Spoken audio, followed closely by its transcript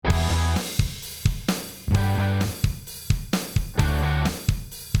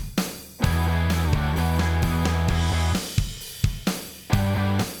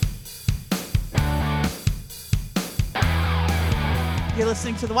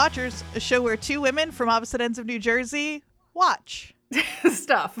listening to The Watchers, a show where two women from opposite ends of New Jersey watch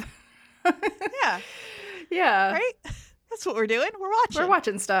stuff. Yeah. Yeah. Right? That's what we're doing. We're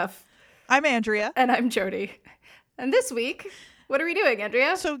watching stuff. I'm Andrea. And I'm Jody. And this week, what are we doing,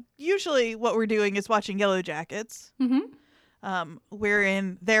 Andrea? So usually what we're doing is watching Yellow Jackets. Mm-hmm.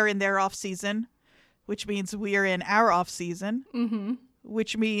 They're in their off season, which means we're in our off season, Mm-hmm.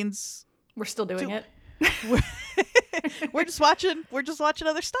 which means we're still doing it. We're just watching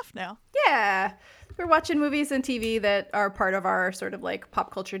other stuff now. Yeah. We're watching movies and TV that are part of our sort of like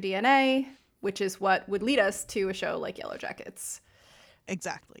pop culture DNA, which is what would lead us to a show like Yellow Jackets.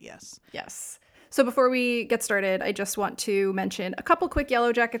 Exactly, yes. Yes. So before we get started, I just want to mention a couple quick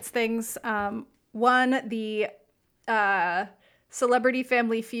Yellow Jackets things. One, the Celebrity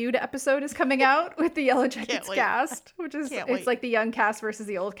Family Feud episode is coming out with the Yellow Jackets cast, which is it's like the young cast versus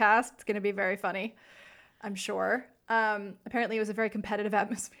the old cast. It's going to be very funny, I'm sure. Apparently, it was a very competitive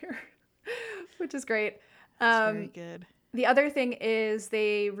atmosphere, which is great. It's very good. The other thing is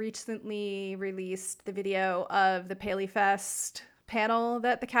they recently released the video of the Paley Fest panel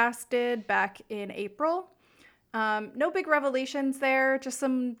that the cast did back in April. No big revelations there, just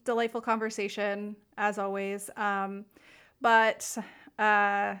some delightful conversation, as always. But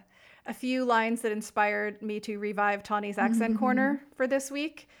a few lines that inspired me to revive Tawny's Accent Corner for this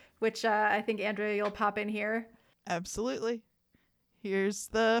week, which I think, Andrea, you'll pop in here. Absolutely. Here's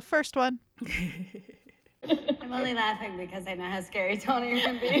the first one. I'm only laughing because I know how scary Tawny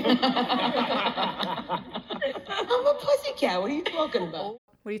can be. I'm a pussycat. What are you talking about?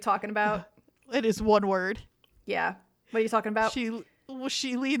 What are you talking about? It is one word. Yeah. What are you talking about? She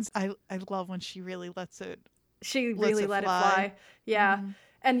leans. I love when she really lets it. She really let it fly. Yeah. Mm-hmm.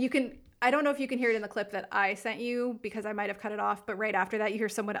 And I don't know if you can hear it in the clip that I sent you because I might have cut it off, but right after that you hear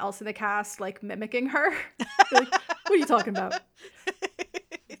someone else in the cast like mimicking her. Like, what are you talking about?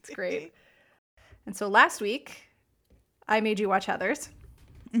 It's great. And so last week I made you watch Heathers.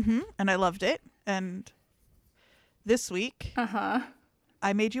 Mm-hmm. And I loved it. And this week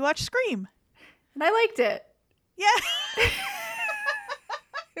I made you watch Scream. And I liked it. Yeah.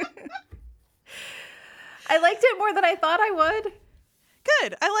 I liked it more than I thought I would.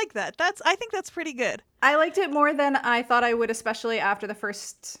 Good. I like that. I think that's pretty good. I liked it more than I thought I would, especially after the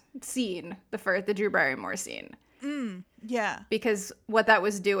first scene, the Drew Barrymore scene. Yeah. Because what that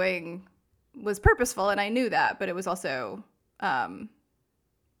was doing was purposeful, and I knew that, but it was also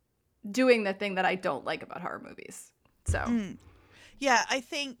doing the thing that I don't like about horror movies. So, yeah, I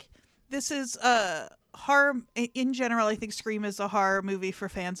think this is horror in general. I think Scream is a horror movie for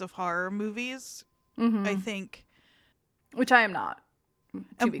fans of horror movies. I think, which I am not.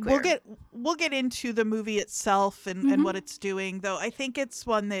 To be clear, we'll get into the movie itself and what it's doing. Though I think it's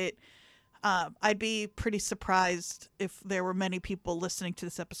one that I'd be pretty surprised if there were many people listening to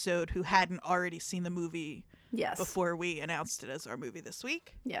this episode who hadn't already seen the movie. Yes. Before we announced it as our movie this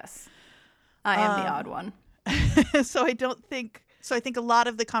week. Yes, I am the odd one. So I think a lot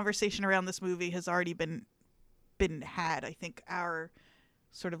of the conversation around this movie has already been had. I think our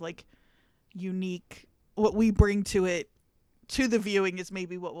sort of like unique, what we bring to it, to the viewing, is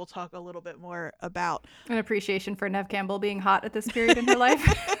maybe what we'll talk a little bit more about. An appreciation for Neve Campbell being hot at this period in her life.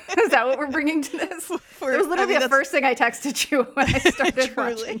 Is that what we're bringing to this? It was literally the first thing I texted you when I started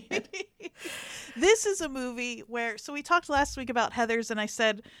watching it. This is a movie where, so we talked last week about Heathers, and I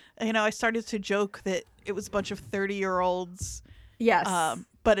said, I started to joke that it was a bunch of 30-year-olds. Yes.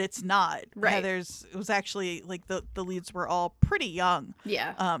 But it's not. Right. Heathers, it was actually like the leads were all pretty young.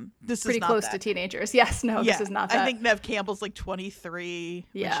 Yeah. This pretty is not close that. to teenagers. Yes. No, Yeah. this is not that. I think Neve Campbell's like 23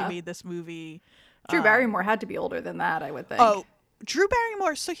 when she made this movie. Drew Barrymore had to be older than that, I would think. Oh, Drew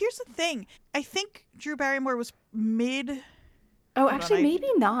Barrymore. So here's the thing. I think Drew Barrymore was mid. Oh, actually, maybe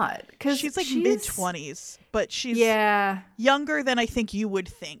not. Because she's like mid-20s, but she's younger than I think you would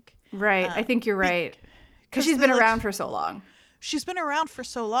think. Right. I think you're right. Because she's been around for so long. She's been around for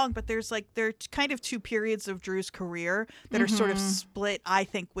so long, but there are kind of two periods of Drew's career that are sort of split, I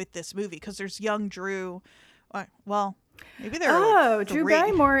think, with this movie. Because there's young Drew. Well, maybe they're like Drew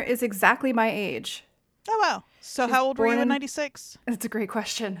Barrymore is exactly my age. Oh, wow. So how old were you in 96? That's a great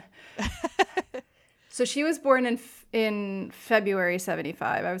question. So she was born in February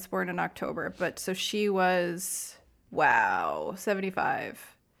 75. I was born in October. But so she was,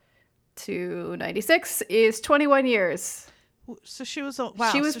 75 to 96 is 21 years. So she was,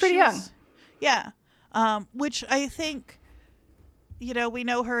 she was pretty young. Yeah. Which I think, we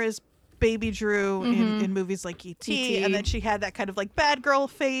know her as Baby Drew in movies like E.T. And then she had that kind of like bad girl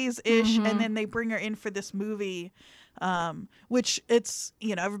phase-ish. And then they bring her in for this movie, which it's,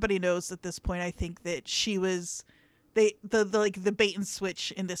 everybody knows at this point, I think, that she was the bait and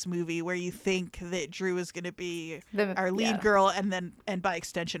switch in this movie where you think that Drew is going to be our lead girl and by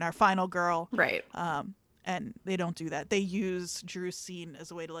extension our final girl. Right. And they don't do that. They use Drew's scene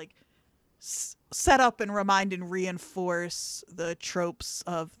as a way to like set up and remind and reinforce the tropes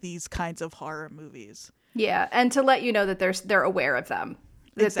of these kinds of horror movies. Yeah, and to let you know that they're aware of them.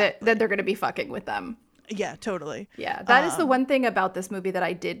 That they're going to be fucking with them. Yeah, totally. Yeah, that is the one thing about this movie that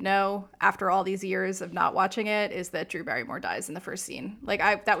I did know after all these years of not watching it is that Drew Barrymore dies in the first scene.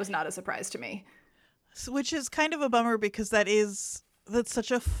 Like that was not a surprise to me. Which is kind of a bummer because that's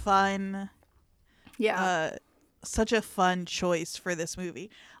such a fun such a fun choice for this movie.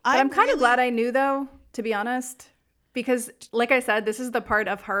 But I'm kind of glad I knew though, to be honest, because like I said, this is the part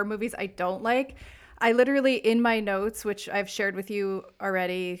of horror movies I don't like. I literally, in my notes, which I've shared with you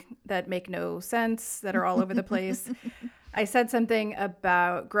already that make no sense, that are all over the place, I said something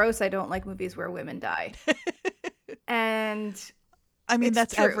about gross, I don't like movies where women die. And I mean,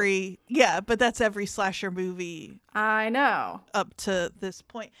 that's true. but that's every slasher movie. I know. Up to this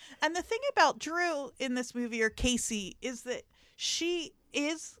point. And the thing about Drew in this movie, or Casey, is that she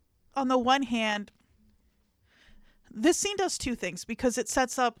is, on the one hand, this scene does two things because it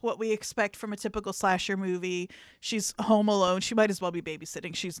sets up what we expect from a typical slasher movie. She's home alone. She might as well be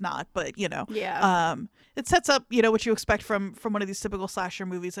babysitting. She's not, but Yeah. It sets up, what you expect from one of these typical slasher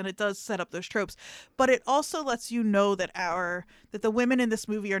movies, and it does set up those tropes. But it also lets you know that the women in this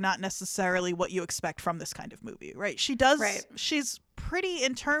movie are not necessarily what you expect from this kind of movie, right? She's pretty,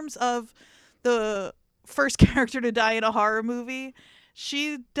 in terms of the first character to die in a horror movie,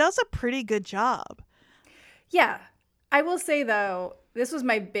 she does a pretty good job. Yeah. I will say, though, this was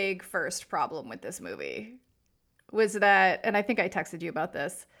my big first problem with this movie, was that, and I think I texted you about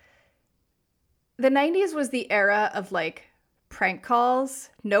this, the 90s was the era of, like, prank calls,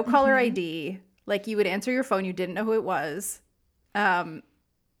 no caller ID, like, you would answer your phone, you didn't know who it was, and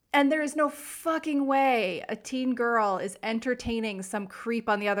there is no fucking way a teen girl is entertaining some creep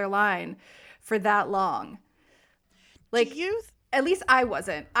on the other line for that long. Like, at least I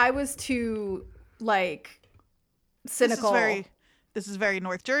wasn't. I was too, like... cynical. This is very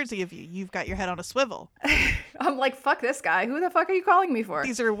North Jersey of you. You've got your head on a swivel. I'm like, fuck this guy. Who the fuck are you calling me for?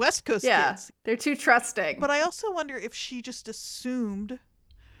 These are West Coast kids. They're too trusting. But I also wonder if she just assumed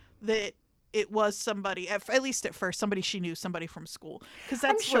that it was somebody, at least at first, somebody she knew, somebody from school. Because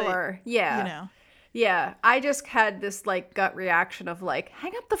that's I'm sure. Yeah. I just had this like gut reaction of like,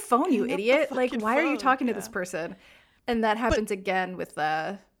 hang up the phone, you idiot. Like, why are you talking to this person? And that happens again with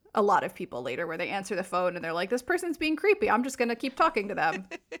a lot of people later where they answer the phone and they're like, this person's being creepy. I'm just going to keep talking to them.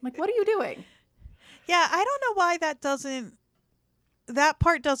 I'm like, what are you doing? Yeah, I don't know why that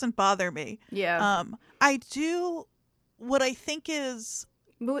part doesn't bother me. Yeah. I do, what I think is.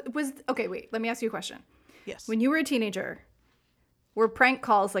 Okay, wait, let me ask you a question. Yes. When you were a teenager, were prank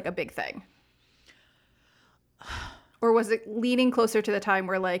calls like a big thing? Or was it leaning closer to the time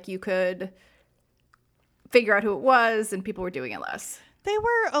where like you could figure out who it was and people were doing it less? They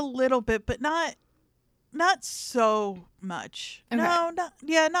were a little bit, but not so much. Okay.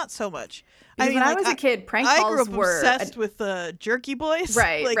 Not so much. Because when I was a kid, prank calls were obsessed with the Jerky Boys.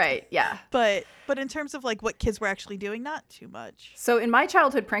 Right, yeah. But in terms of like what kids were actually doing, not too much. So in my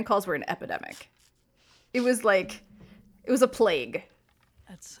childhood, prank calls were an epidemic. It was a plague.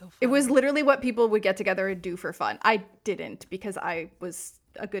 That's so funny. It was literally what people would get together and do for fun. I didn't, because I was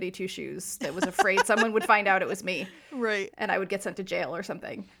a goody two shoes that was afraid someone would find out it was me. Right. And I would get sent to jail or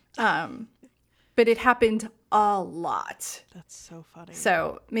something. But it happened a lot. That's so funny.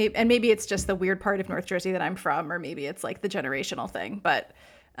 So maybe it's just the weird part of North Jersey that I'm from, or maybe it's like the generational thing. But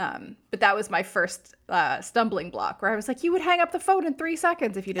that was my first stumbling block, where I was like, you would hang up the phone in 3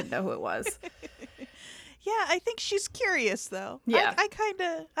 seconds if you didn't know who it was. Yeah, I think she's curious though. Yeah.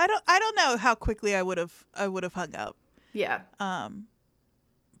 I don't know how quickly I would have hung up. Yeah.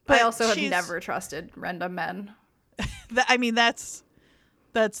 But I also have never trusted random men. That's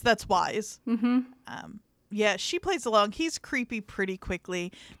wise. Mm-hmm. Yeah, she plays along. He's creepy pretty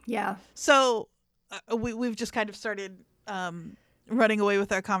quickly. Yeah. So we've just kind of started running away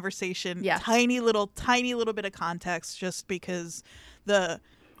with our conversation. Yeah. Tiny little bit of context, just because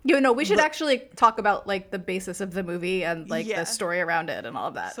we should actually talk about like the basis of the movie and like the story around it and all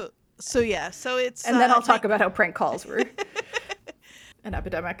of that. So it's and then I'll talk about how prank calls were an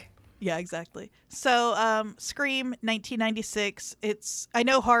epidemic. Yeah, exactly. So Scream 1996. I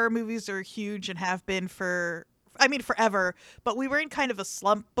know horror movies are huge and have been forever, but we were in kind of a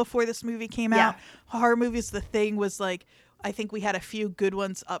slump before this movie came out. Horror movies, the thing was like, I think we had a few good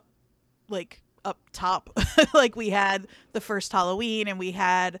ones up top. Like we had the first Halloween, and we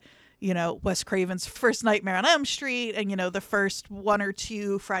had, you know, Wes Craven's first Nightmare on Elm Street and, you know, the first one or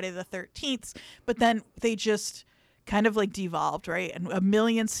two Friday the 13th. But then they just kind of like devolved, right? And a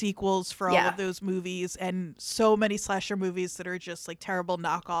million sequels for all Yeah. of those movies and so many slasher movies that are just like terrible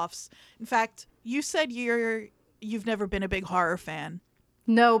knockoffs. In fact, you said you've never been a big horror fan.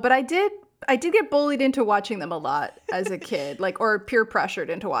 No, but I did get bullied into watching them a lot as a kid, like, or peer pressured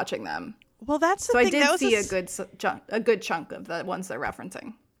into watching them. Well, that's the So thing. I did That was see a a good chunk of the ones they're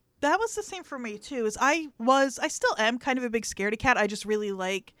referencing. That was the same for me too. I still am kind of a big scaredy cat. I just really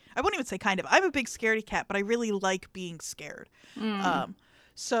like, I wouldn't even say kind of, I'm a big scaredy cat, but I really like being scared. But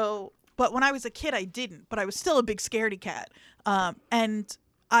when I was a kid, I didn't, but I was still a big scaredy cat. And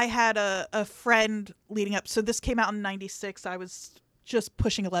I had a friend leading up. So this came out in 96. I was just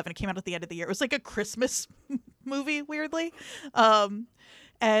pushing 11. It came out at the end of the year. It was like a Christmas movie, weirdly. And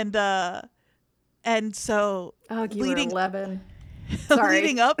so Oh, you leading, were 11. Sorry.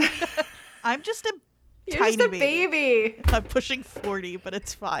 leading up, I'm just a You're tiny just a baby. I'm pushing 40, but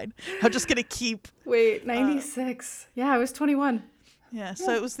it's fine. I'm just gonna keep. Wait, 96. Yeah, I was 21. Yeah.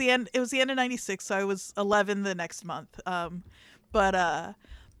 So it was the end. It was the end of 96. So I was 11 the next month. But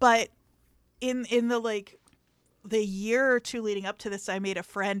in the like the year or two leading up to this, I made a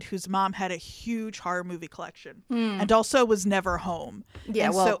friend whose mom had a huge horror movie collection and also was never home. Yeah,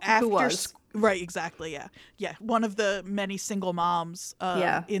 and well, so after who was? Right, exactly, yeah, one of the many single moms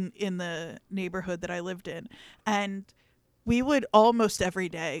Yeah. in the neighborhood that I lived in, and we would almost every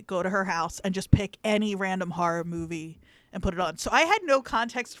day go to her house and just pick any random horror movie and put it on. So I had no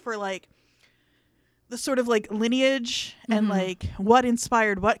context for like the sort of like lineage and like what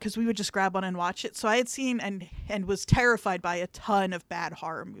inspired what, because we would just grab one and watch it. So I had seen and was terrified by a ton of bad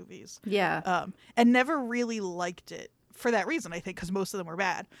horror movies. Yeah. And never really liked it for that reason, I think, because most of them were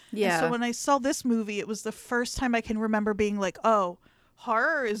bad. Yeah. And so when I saw this movie, it was the first time I can remember being like, oh,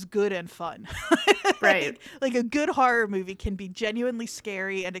 horror is good and fun. Right. Like a good horror movie can be genuinely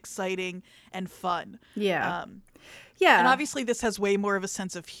scary and exciting and fun. Yeah. Yeah. And obviously this has way more of a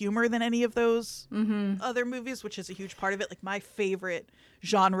sense of humor than any of those other movies, which is a huge part of it. Like my favorite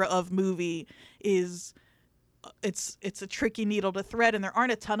genre of movie is it's a tricky needle to thread, and there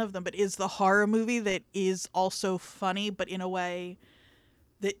aren't a ton of them, but is the horror movie that is also funny, but in a way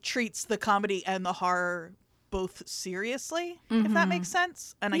that treats the comedy and the horror both seriously, if that makes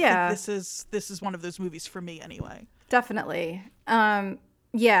sense. And I think this is one of those movies for me anyway. Definitely.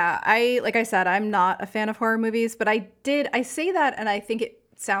 Yeah, like I said, I'm not a fan of horror movies, but I say that and I think it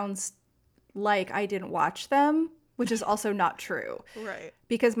sounds like I didn't watch them, which is also not true. Right.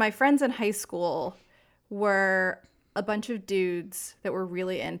 Because my friends in high school were a bunch of dudes that were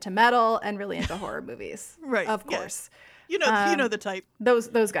really into metal and really into horror movies. Right. Of yeah. course. You know the type. Those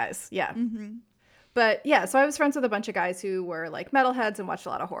guys, yeah. But yeah, so I was friends with a bunch of guys who were like metalheads and watched a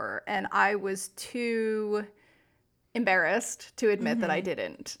lot of horror, and I was too embarrassed to admit that I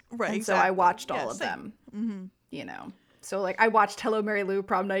didn't. Right, And so exactly. I watched all Yeah, of same. them. You know. So like I watched Hello Mary Lou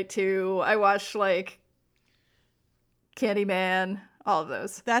Prom Night 2. I watched like Candyman, all of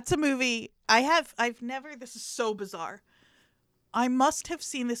those. That's a movie I've never, this is so bizarre. I must have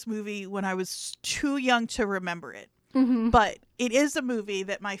seen this movie when I was too young to remember it. But it is a movie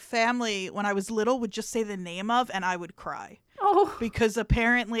that my family, when I was little, would just say the name of and I would cry. Oh. Because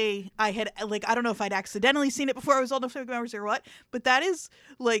apparently I had, like, I don't know if I'd accidentally seen it before I was old enough to remember or what, but that is,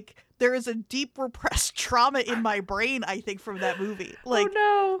 like, there is a deep repressed trauma in my brain, I think, from that movie. Like,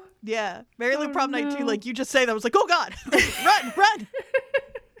 Oh yeah. Mary Lou Prom Night 2, no. like, you just say that, I was like, oh, God, run.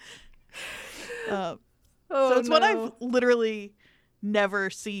 no. So it's one no. I've literally never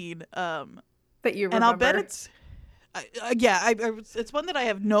seen. That you remember. And I'll bet it's, it's one that I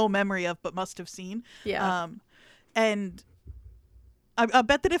have no memory of, but must have seen. Yeah. And I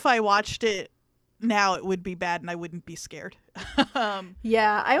bet that if I watched it now, it would be bad and I wouldn't be scared.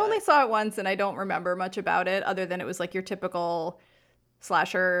 Yeah, I only saw it once and I don't remember much about it other than it was like your typical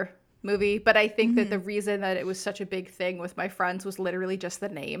slasher movie. But I think that the reason that it was such a big thing with my friends was literally just the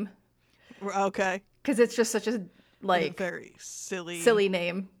name. Okay. Because it's just such a like very silly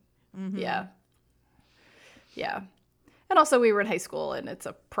name. Yeah. Yeah. And also we were in high school and it's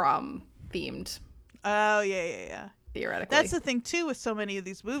a prom themed Oh, yeah. theoretically. That's the thing too with so many of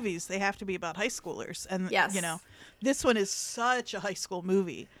these movies, they have to be about high schoolers, and Yes. you know, this one is such a high school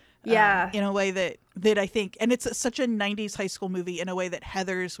movie. Yeah. In a way that I think, and it's such a 90s high school movie in a way that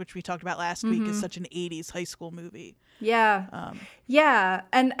Heathers, which we talked about last week, is such an 80s high school movie. Yeah. Yeah.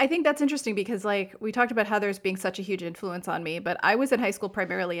 And I think that's interesting because, like, we talked about Heathers being such a huge influence on me, but I was in high school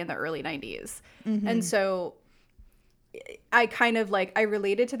primarily in the early 90s. And so I kind of, like, I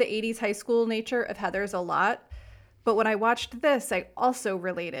related to the 80s high school nature of Heathers a lot. But when I watched this, I also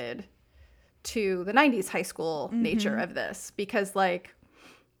related to the 90s high school nature of this, because like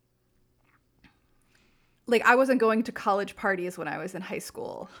I wasn't going to college parties when I was in high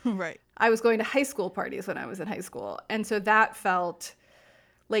school. Right. I was going to high school parties when I was in high school. And so that felt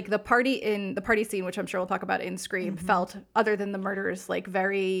like the party scene, which I'm sure we'll talk about in Scream, felt, other than the murders, like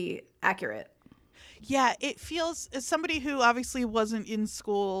very accurate. Yeah, it feels, as somebody who obviously wasn't in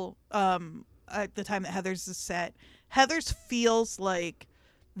school at the time that Heathers is set, Heathers feels like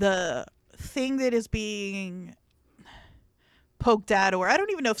the thing that is being poked at, or I don't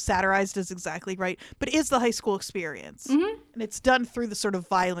even know if satirized is exactly right, but is the high school experience. And it's done through the sort of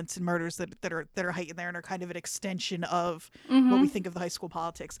violence and murders that are heightened there and are kind of an extension of what we think of the high school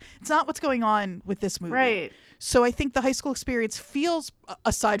politics. It's not what's going on with this movie. Right. So I think the high school experience feels,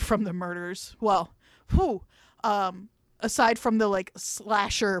 aside from the murders, aside from the like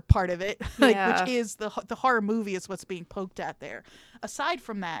slasher part of it, Yeah. which is the horror movie is what's being poked at there. Aside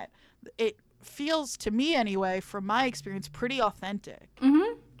from that, it feels to me anyway, from my experience, pretty authentic.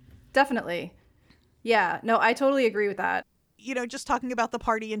 Definitely. Yeah. No, I totally agree with that. You know, just talking about the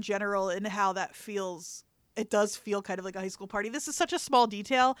party in general and how that feels, it does feel kind of like a high school party. This is such a small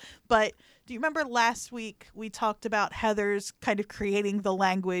detail, but do you remember last week we talked about Heathers kind of creating the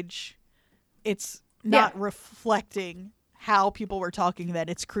language? It's not reflecting how people were talking then.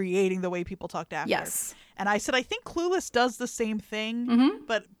 It's creating the way people talked after. Yes. And I said, I think Clueless does the same thing,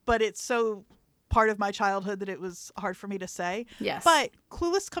 but it's so part of my childhood that it was hard for me to say. Yes. But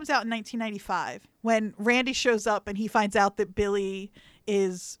Clueless comes out in 1995 when Randy shows up and he finds out that Billy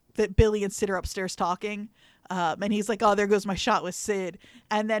and Sid are upstairs talking. And he's like, oh, there goes my shot with Sid.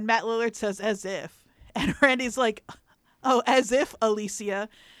 And then Matt Lillard says, as if. And Randy's like, oh, as if, Alicia.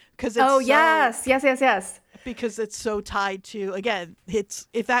 Yes. Because it's so tied to, again, it's,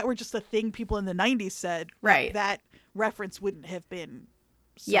 if that were just a thing people in the 90s said, right, that reference wouldn't have been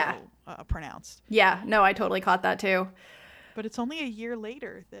so pronounced. Yeah, no, I totally caught that too. But it's only a year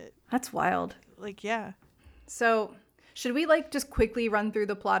later that's wild. like, yeah. So should we like just quickly run through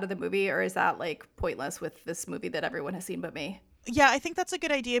the plot of the movie, or is that like pointless with this movie that everyone has seen but me? Yeah, I think that's a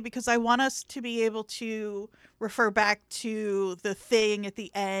good idea because I want us to be able to refer back to the thing at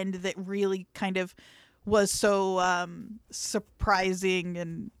the end that really kind of was so surprising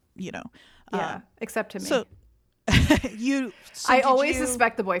and, you know. Except to me. So I always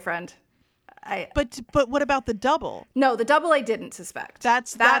suspect the boyfriend. But what about the double? No, the double I didn't suspect.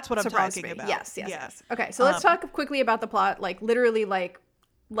 That's what I'm talking about. Yes. Okay, so let's talk quickly about the plot, like literally like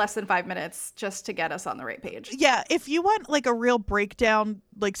less than 5 minutes, just to get us on the right page. Yeah, if you want like a real breakdown,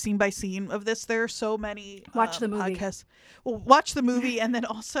 like scene by scene of this, there are so many watch the movie. Podcasts. Well, watch the movie, and then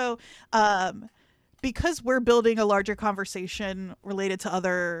also because we're building a larger conversation related to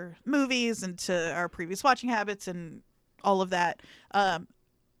other movies and to our previous watching habits and all of that.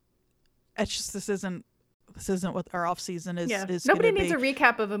 It's just this isn't what our off season is. Yeah. Is Nobody needs a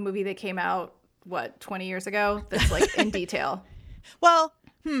recap of a movie that came out 20 years ago that's like in detail. Well,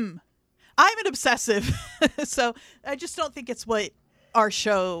 I'm an obsessive, so I just don't think it's what our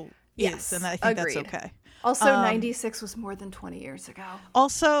show is, and I think that's okay. Also, 96 was more than 20 years ago.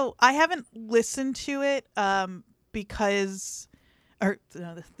 Also, I haven't listened to it because, or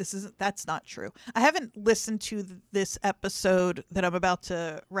no, that's not true. I haven't listened to this episode that I'm about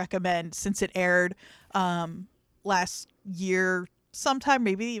to recommend since it aired last year, sometime,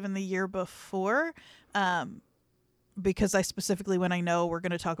 maybe even the year before. Because I specifically, when I know we're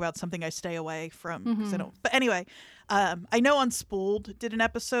going to talk about something, I stay away from. Because I don't. But anyway, I know Unspooled did an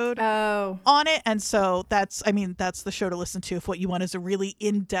episode on it, and so that's the show to listen to if what you want is a really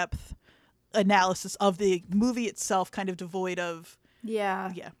in-depth analysis of the movie itself, kind of devoid of.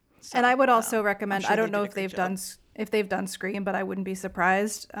 Yeah. So, and I would also recommend. Sure I don't know if they've done Scream, but I wouldn't be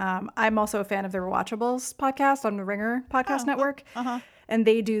surprised. I'm also a fan of the Rewatchables podcast on the Ringer podcast network. And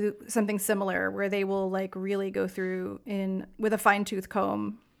they do something similar where they will like really go through with a fine-tooth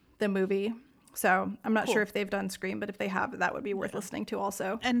comb the movie. So I'm not sure if they've done Scream, but if they have, that would be worth listening to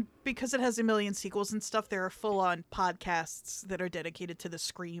also. And because it has a million sequels and stuff, there are full-on podcasts that are dedicated to the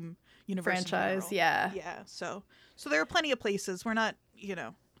Scream universe franchise. Yeah. So there are plenty of places. We're not,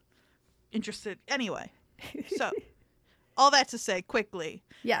 interested anyway. So all that to say quickly.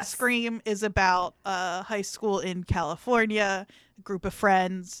 Yes. Scream is about a high school in California, a group of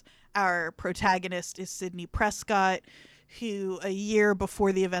friends. Our protagonist is Sidney Prescott, who a year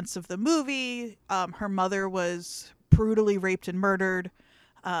before the events of the movie, her mother was brutally raped and murdered.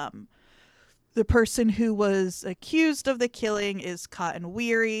 The person who was accused of the killing is Cotton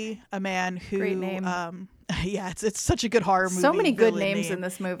Weary, a man who Great name. Yeah, it's such a good horror movie. So many good villain names name. in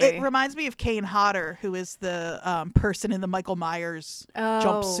this movie. It reminds me of Kane Hodder, who is the person in the Michael Myers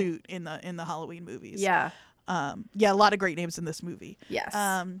jumpsuit in the Halloween movies. Yeah. Yeah, a lot of great names in this movie. Yes.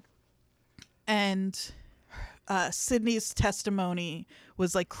 And Sydney's testimony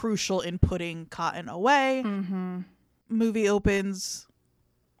was like crucial in putting Cotton away. Movie opens.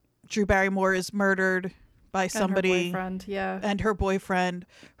 Drew Barrymore is murdered by somebody. And her boyfriend, yeah. And her boyfriend,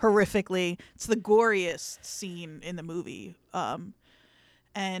 horrifically. It's the goriest scene in the movie. And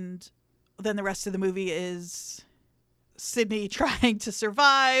then the rest of the movie is Sydney trying to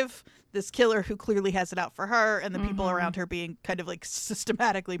survive this killer who clearly has it out for her, and the people around her being kind of like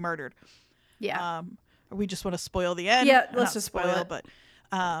systematically murdered. Yeah. We just want to spoil the end. Yeah, let's Not just spoil it. But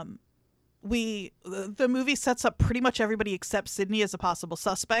the movie sets up pretty much everybody except Sydney as a possible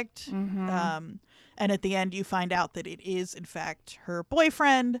suspect. And at the end, you find out that it is in fact her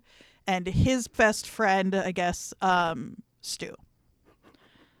boyfriend and his best friend, I guess, Stu.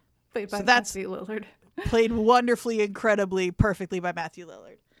 Played by so that's- Matthew Lillard. Played wonderfully, incredibly, perfectly by Matthew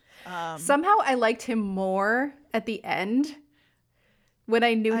Lillard. Somehow I liked him more at the end when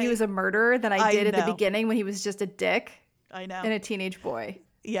I knew he was a murderer than I did at the know. beginning when he was just a dick I know. and a teenage boy.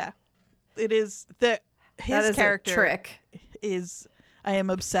 Yeah. It is his That is character a trick. is I am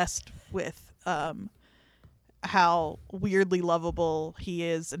obsessed with how weirdly lovable he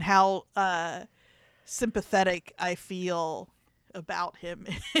is and how sympathetic I feel about him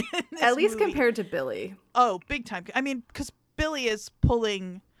in this At least movie. compared to Billy. Oh, big time. I mean, because Billy is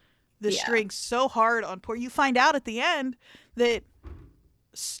pulling the Yeah. string so hard on poor. You find out at the end that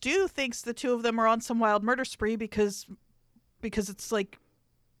Stu thinks the two of them are on some wild murder spree because it's like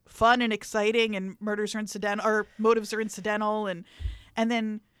fun and exciting and murders are incidental or motives are incidental and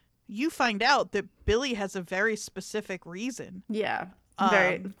then you find out that Billy has a very specific reason. Yeah.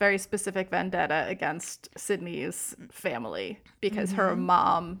 Very specific vendetta against Sydney's family because her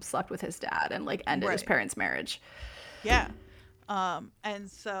mom slept with his dad and like ended his Right. parents' marriage. Yeah. And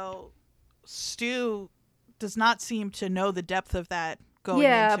so Stu does not seem to know the depth of that going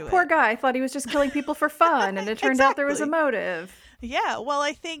Yeah, into poor it. guy. I thought he was just killing people for fun and it turned out there was a Exactly. motive. Yeah, well,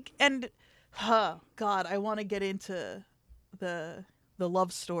 I think, and God, I want to get into the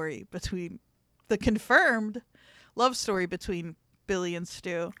love story between the confirmed love story between Billy and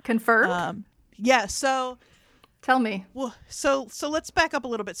Stu. Confirmed? Yeah, so Tell me. so let's back up a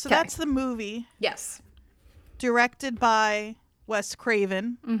little bit. So 'Kay. that's the movie Yes. directed by Wes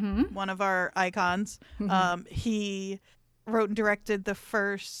Craven, one of our icons. He wrote and directed the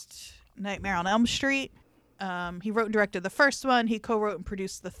first Nightmare on Elm Street. He wrote and directed the first one. He co-wrote and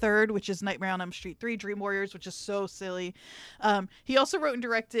produced the third, which is Nightmare on Elm Street 3, Dream Warriors, which is so silly. He also wrote and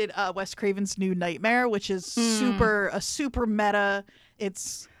directed Wes Craven's New Nightmare, which is super meta.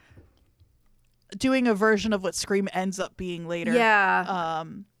 It's doing a version of what Scream ends up being later. Yeah.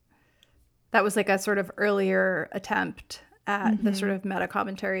 That was like a sort of earlier attempt at the sort of meta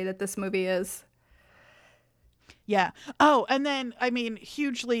commentary that this movie is. Yeah. Oh, and then, I mean,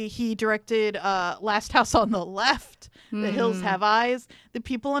 hugely, he directed Last House on the Left, The Hills Have Eyes, The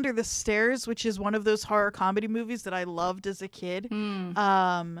People Under the Stairs, which is one of those horror comedy movies that I loved as a kid.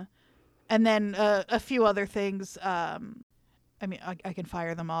 And then a few other things. I mean, I can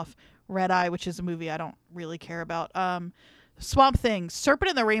fire them off. Red Eye, which is a movie I don't really care about. Swamp Thing,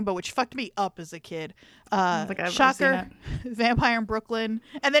 Serpent in the Rainbow, which fucked me up as a kid. don't think I've ever Shocker, seen Vampire in Brooklyn,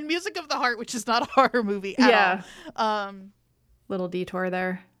 and then Music of the Heart, which is not a horror movie at all. Little detour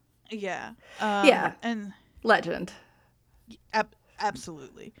there. Yeah. Yeah. And Legend.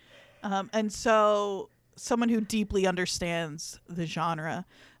 absolutely. And so someone who deeply understands the genre,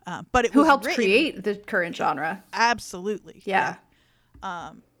 but it Who was helped written- create the current genre. Absolutely. Yeah.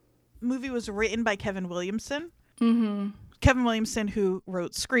 Movie was written by Kevin Williamson. Kevin Williamson, who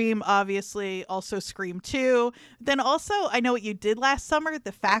wrote Scream, obviously, also Scream 2. Then also, I Know What You Did Last Summer,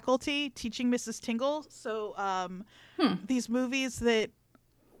 The Faculty, Teaching Mrs. Tingle. So these movies that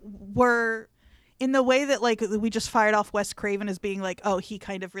were in the way that, like, we just fired off Wes Craven as being like, oh, he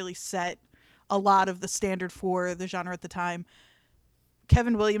kind of really set a lot of the standard for the genre at the time.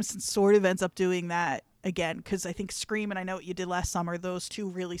 Kevin Williamson sort of ends up doing that again, because I think Scream and I Know What You Did Last Summer, those two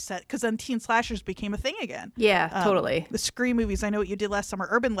really set, because then teen slashers became a thing again. Yeah, totally. The Scream movies, I Know What You Did Last Summer,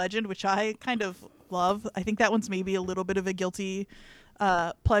 Urban Legend, which I kind of love. I think that one's maybe a little bit of a guilty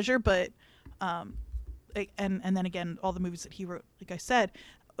pleasure, but and then again, all the movies that he wrote, like I said.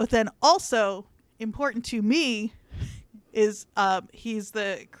 But then also important to me is he's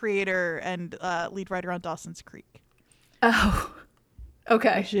the creator and lead writer on Dawson's Creek. Oh,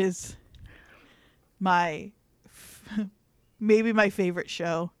 okay. Which is my maybe my favorite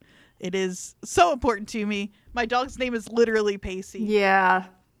show. It is so important to me. My dog's name is literally Pacey. Yeah.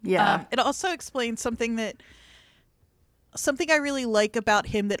 It also explains something I really like about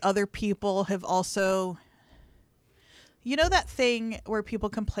him that other people have also. You know that thing where people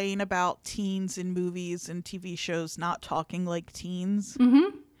complain about teens in movies and TV shows not talking like teens?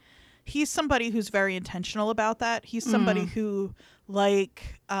 Mm-hmm. He's somebody who's very intentional about that. He's somebody who,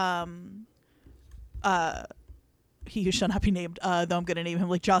 like, he who shall not be named, though I'm going to name him,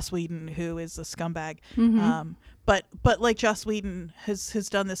 like Joss Whedon, who is a scumbag. But like Joss Whedon has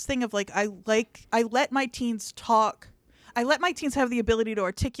done this thing of like I let my teens talk. I let my teens have the ability to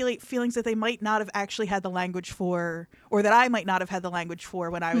articulate feelings that they might not have actually had the language for, or that I might not have had the language for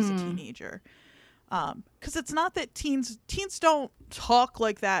when I was a teenager. Because it's not that teens don't talk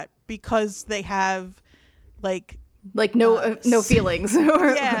like that because they have no feelings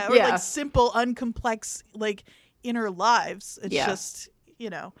or like simple, uncomplex like inner lives. It's just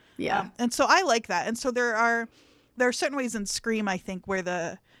and so I like that. And so there are certain ways in Scream, I think, where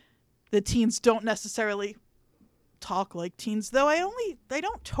the teens don't necessarily talk like teens, though I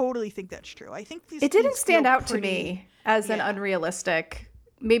don't totally think that's true. I think it didn't stand out to me as an unrealistic,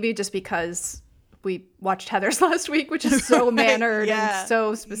 maybe just because we watched Heathers last week, which is so mannered and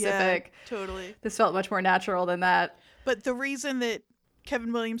so specific. Yeah, totally. This felt much more natural than that. But the reason that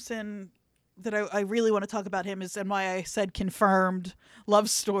Kevin Williamson, that I really want to talk about him is, and why I said confirmed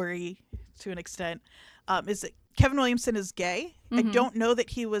love story to an extent, is that Kevin Williamson is gay. I don't know that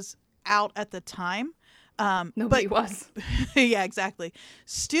he was out at the time. Nobody was. Yeah, exactly.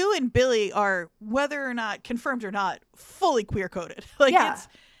 Stu and Billy are, whether or not confirmed or not, fully queer coded.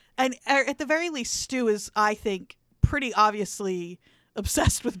 And at the very least, Stu is, I think, pretty obviously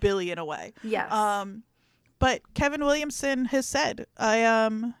obsessed with Billy in a way. Yes. But Kevin Williamson has said,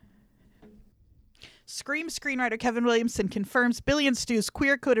 Scream screenwriter Kevin Williamson confirms Billy and Stu's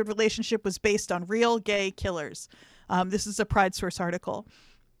queer coded relationship was based on real gay killers. This is a Pride Source article.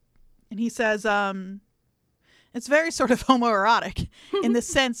 And he says, it's very sort of homoerotic in the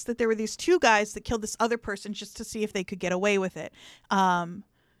sense that there were these two guys that killed this other person just to see if they could get away with it.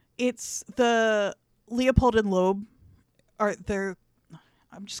 It's the Leopold and Loeb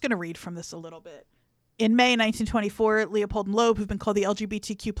I'm just going to read from this a little bit. In May 1924, Leopold and Loeb, who've been called the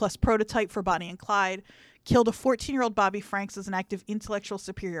LGBTQ plus prototype for Bonnie and Clyde, killed a 14-year-old Bobby Franks as an act of intellectual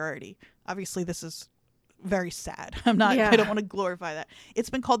superiority. Obviously, this is very sad. I don't want to glorify that. It's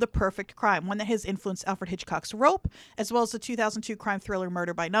been called the perfect crime, one that has influenced Alfred Hitchcock's Rope, as well as the 2002 crime thriller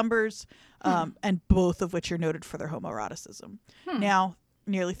Murder by Numbers, and both of which are noted for their homoeroticism. Now,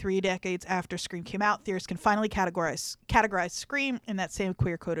 nearly 3 decades after Scream came out, theorists can finally categorize Scream in that same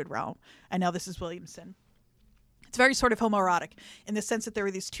queer-coded realm. And now this is Williamson. It's very sort of homoerotic in the sense that there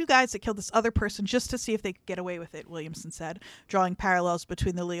were these two guys that killed this other person just to see if they could get away with it, Williamson said, drawing parallels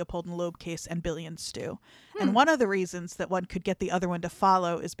between the Leopold and Loeb case and Billy and Stu. And one of the reasons that one could get the other one to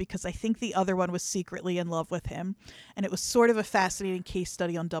follow is because I think the other one was secretly in love with him. And it was sort of a fascinating case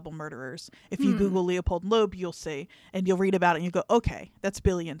study on double murderers. If you Google Leopold and Loeb, you'll see, and you'll read about it and you go, okay, that's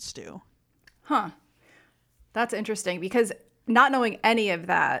Billy and Stu. Huh. That's interesting because not knowing any of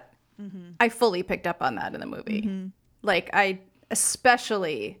that, I fully picked up on that in the movie. Like, I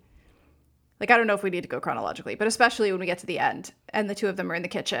don't know if we need to go chronologically, but especially when we get to the end and the two of them are in the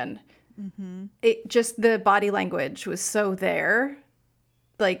kitchen, it just, the body language was so there.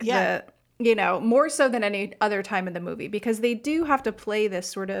 Like, more so than any other time in the movie, because they do have to play this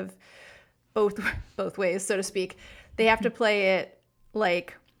sort of both ways, so to speak. They have to play it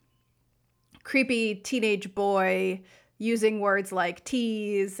like creepy teenage boy using words like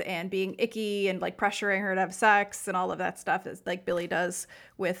tease and being icky and like pressuring her to have sex and all of that stuff, as like Billy does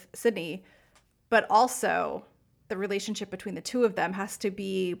with Sydney. But also the relationship between the two of them has to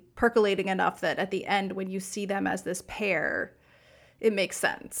be percolating enough that at the end, when you see them as this pair, it makes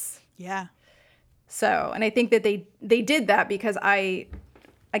sense. Yeah. So, and I think that they did that because I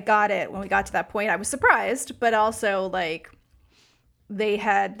got it when we got to that point. I was surprised, but also like they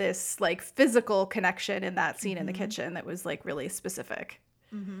had this like physical connection in that scene in the kitchen that was like really specific.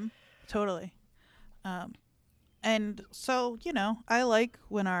 Totally. And so, I like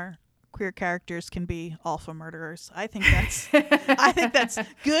when our queer characters can be alpha murderers. I think that's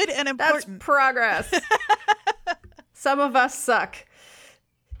good and important. That's progress. Some of us suck.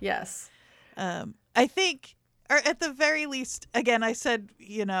 Yes. I think, or at the very least, again, I said,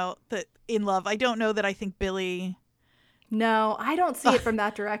 that in love, I don't know that I think Billy. No, I don't see it from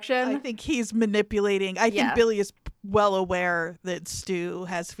that direction. I think he's manipulating. I think Billy is well aware that Stu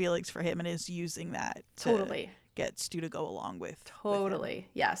has feelings for him and is using that to get Stu to go along with. Totally.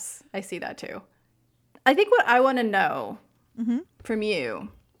 Yes. I see that too. I think what I want to know Mm-hmm. from you,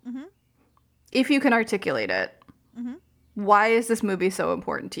 Mm-hmm. if you can articulate it, Mm-hmm. why is this movie so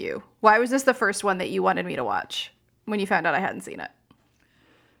important to you? Why was this the first one that you wanted me to watch when you found out I hadn't seen it?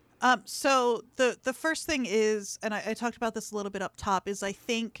 So the first thing is, and I talked about this a little bit up top, is I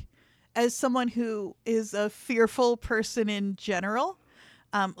think as someone who is a fearful person in general,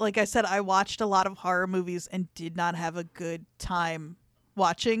 like I said, I watched a lot of horror movies and did not have a good time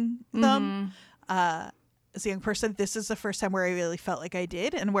watching them. As a young person, this is the first time where I really felt like I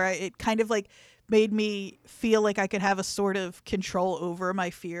did, and where it kind of like made me feel like I could have a sort of control over my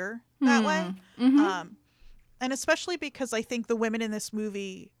fear that way. And especially because I think the women in this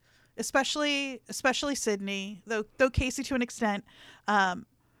movie, especially Sydney, though Casey to an extent,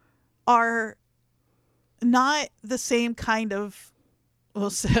 are not the same kind of.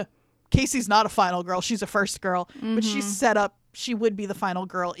 Well, Casey's not a final girl; she's a first girl, but she's set up. She would be the final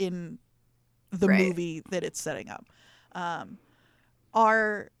girl in the Right. movie that it's setting up.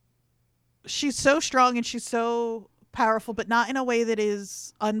 She's so strong and she's so powerful, but not in a way that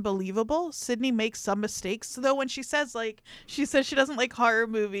is unbelievable. Sydney makes some mistakes, though. When she says she doesn't like horror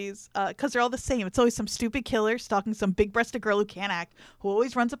movies because they're all the same. It's always some stupid killer stalking some big-breasted girl who can't act, who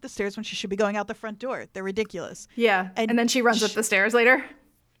always runs up the stairs when she should be going out the front door. They're ridiculous. Yeah. And then she runs up the stairs later.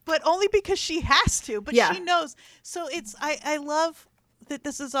 But only because she has to. But Yeah. she knows. So it's I love that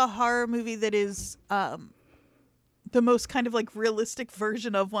this is a horror movie that is the most kind of like realistic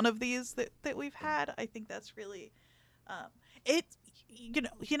version of one of these that we've had. I think that's really it.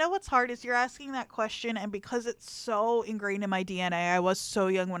 You know what's hard is you're asking that question, and because it's so ingrained in my DNA, I was so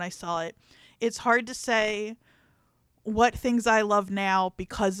young when I saw it. It's hard to say what things I love now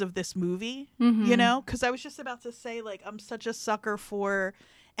because of this movie, you know? Because I was just about to say, like, I'm such a sucker for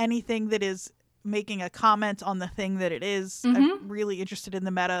anything that is making a comment on the thing that it is. I'm really interested in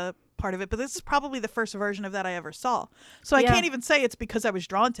the meta part of it, but this is probably the first version of that I ever saw. So I Yeah. can't even say it's because I was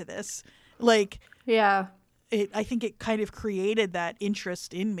drawn to this. Like, Yeah. I think it kind of created that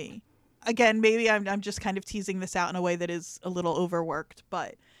interest in me. Again, maybe I'm just kind of teasing this out in a way that is a little overworked,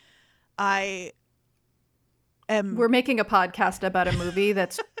 but I am. We're making a podcast about a movie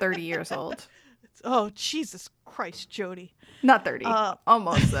that's 30 years old. Oh, Jesus Christ, Jody. Not 30.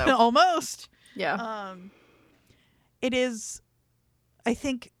 Almost, though. Almost. Yeah. It is, I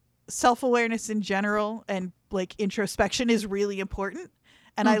think, self-awareness in general and like introspection is really important.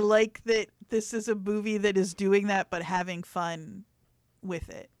 And I like that this is a movie that is doing that, but having fun with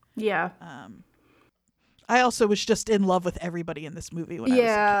it. Yeah. I also was just in love with everybody in this movie when I was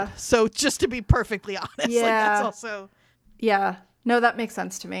Yeah. a kid. So just to be perfectly honest, like that's Yeah. also. Yeah. No, that makes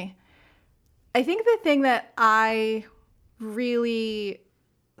sense to me. I think the thing that I really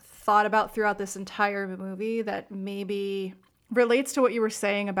thought about throughout this entire movie that maybe relates to what you were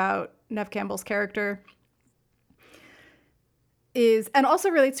saying about Neve Campbell's character is, and also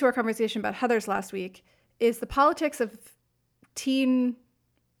relates to our conversation about Heather's last week, is the politics of teen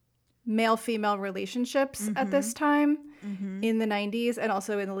male-female relationships at this time in the 90s and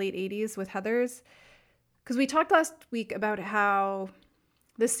also in the late 80s with Heather's. Because we talked last week about how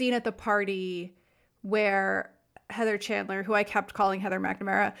the scene at the party where Heather Chandler, who I kept calling Heather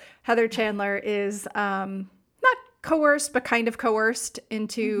McNamara, Heather Chandler is not coerced, but kind of coerced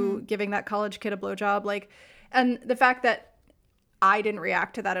into giving that college kid a blowjob. Like, and the fact that I didn't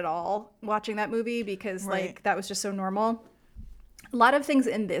react to that at all watching that movie because like that was just so normal. A lot of things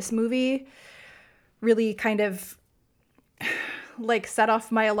in this movie really kind of like set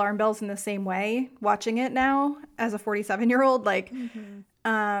off my alarm bells in the same way watching it now as a 47-year-old. Like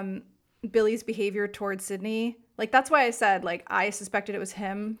Billy's behavior towards Sydney, like that's why I said like I suspected it was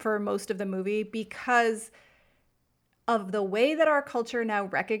him for most of the movie because of the way that our culture now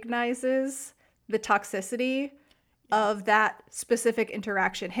recognizes the toxicity of that specific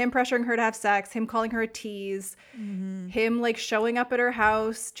interaction. Him pressuring her to have sex, him calling her a tease, him like showing up at her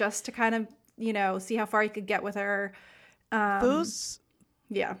house just to kind of, you know, see how far he could get with her. Those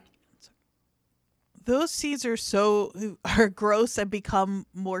Yeah. those scenes are gross and become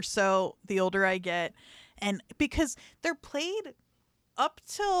more so the older I get. And because they're played up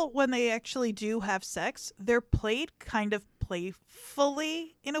till when they actually do have sex, they're played kind of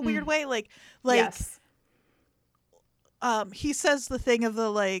playfully in a weird way. Like Yes. He says the thing of the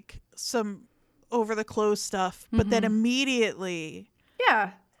like some over the clothes stuff, but then immediately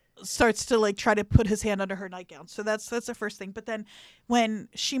Yeah. starts to like try to put his hand under her nightgown. So that's the first thing. But then when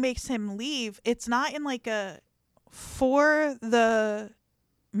she makes him leave, it's not in like for the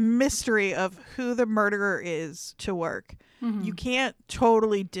mystery of who the murderer is to work. You can't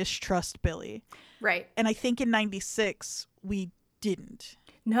totally distrust Billy. Right. And I think in 96 we didn't.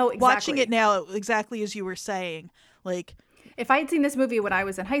 No, exactly. Watching it now, exactly as you were saying, like, if I had seen this movie when I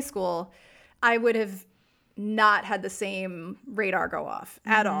was in high school, I would have not had the same radar go off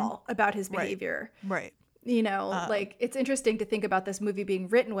at all about his behavior. right. You know, like, it's interesting to think about this movie being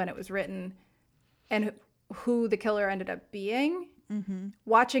written when it was written and who the killer ended up being.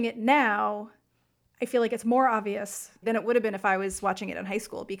 Watching it now, I feel like it's more obvious than it would have been if I was watching it in high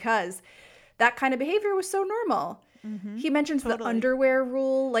school, because that kind of behavior was so normal. He mentions the underwear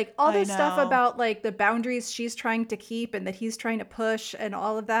rule, like all this stuff know. about like the boundaries she's trying to keep and that he's trying to push and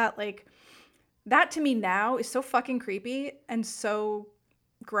all of that. Like, that to me now is so fucking creepy and so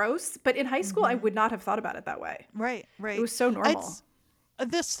gross. But in high school, I would not have thought about it that way. Right. It was so normal.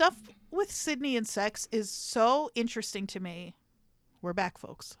 The stuff with Sydney and sex is so interesting to me. We're back,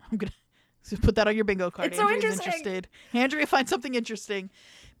 folks. I'm going to put that on your bingo card. It's so Andrea's interesting. interested. Andrea finds something interesting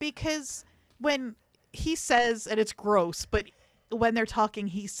because when he says, and it's gross, but when they're talking,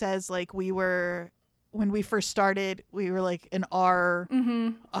 he says, like, when we first started, we were like an R,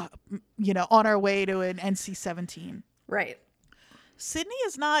 you know, on our way to an NC-17. Right. Sydney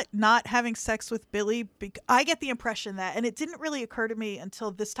is not having sex with Billy. I get the impression that, and it didn't really occur to me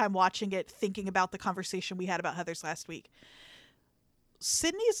until this time watching it, thinking about the conversation we had about Heathers last week.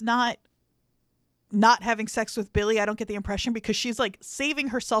 Sydney is not having sex with Billy. I don't get the impression, because she's like saving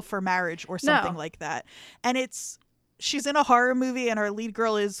herself for marriage or something like that. And she's in a horror movie and our lead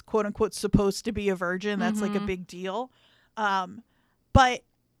girl is quote unquote supposed to be a virgin. That's like a big deal. But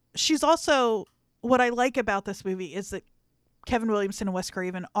she's also, what I like about this movie is that Kevin Williamson and Wes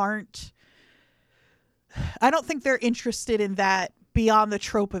Craven I don't think they're interested in that beyond the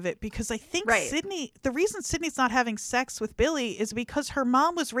trope of it, because I think the reason Sydney's not having sex with Billy is because her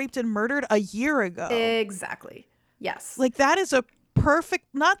mom was raped and murdered a year ago. Exactly. Yes. Like, that is a perfect,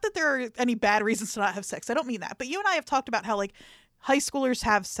 not that there are any bad reasons to not have sex. I don't mean that. But you and I have talked about how, like, high schoolers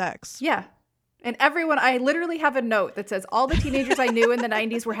have sex. Yeah. And everyone, I literally have a note that says all the teenagers I knew in the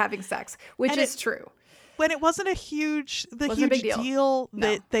 90s were having sex, which is true. When it wasn't a huge big deal.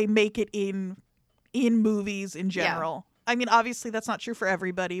 that they make it in movies in general. I mean, obviously that's not true for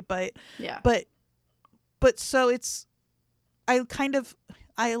everybody, but so it's, I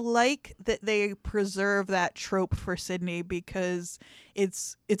like that they preserve that trope for Sydney, because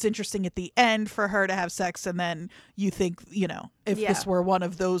it's interesting at the end for her to have sex, and then you think, you know, if this were one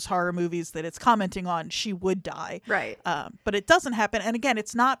of those horror movies that it's commenting on, she would die. Right. But it doesn't happen. And again,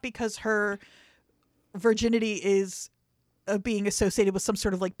 it's not because her virginity is being associated with some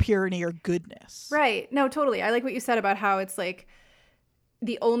sort of like purity or goodness. Right. No, totally. I like what you said about how it's like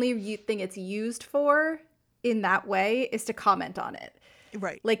the only thing it's used for in that way is to comment on it.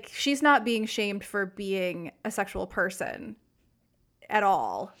 Right. Like, she's not being shamed for being a sexual person at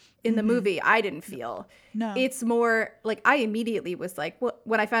all in the movie. I didn't feel. No. It's more like, I immediately was like, well,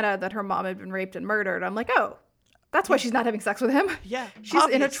 when I found out that her mom had been raped and murdered, I'm like, oh, that's why she's not having sex with him. Yeah. She's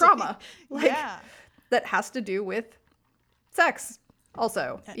in a obviously. trauma. Like, that has to do with sex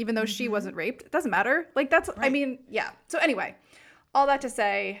also, even though she wasn't raped. It doesn't matter. Like, that's, I mean, yeah. So anyway, all that to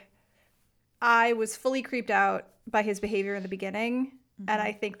say, I was fully creeped out by his behavior in the beginning. And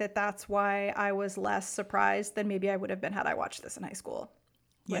I think that that's why I was less surprised than maybe I would have been had I watched this in high school.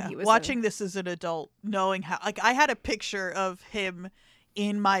 Yeah. Watching this as an adult, knowing how, like, I had a picture of him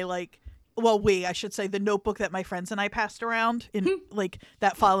in my, like, I should say the notebook that my friends and I passed around in like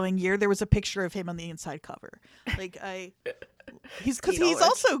that following year. There was a picture of him on the inside cover. Like, he's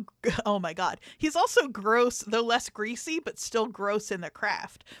also, oh my God, he's also gross, though less greasy, but still gross in The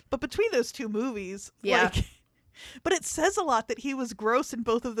Craft. But between those two movies, like, but it says a lot that he was gross in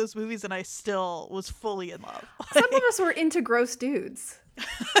both of those movies, and I still was fully in love. Some of us were into gross dudes.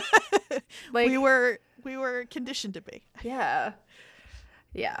 Like, we were conditioned to be. Yeah.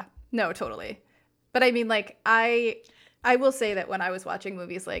 Yeah. No, totally. But I mean, like, I will say that when I was watching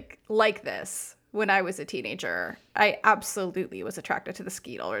movies like this, when I was a teenager, I absolutely was attracted to the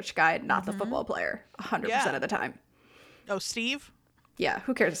Skeet Ulrich guy, not the football player, 100% of the time. Oh, Steve? Yeah,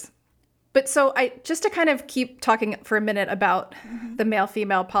 who cares? But so just to kind of keep talking for a minute about the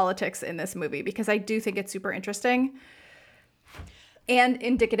male-female politics in this movie, because I do think it's super interesting and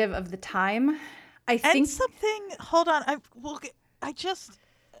indicative of the time. Hold on.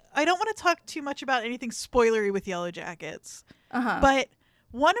 I don't want to talk too much about anything spoilery with Yellow Jackets. But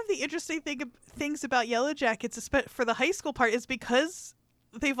one of the interesting things about Yellow Jackets, for the high school part, is because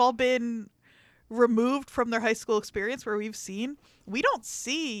they've all been removed from their high school experience where we don't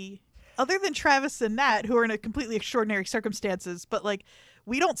see, other than Travis and Nat, who are in a completely extraordinary circumstances, but like,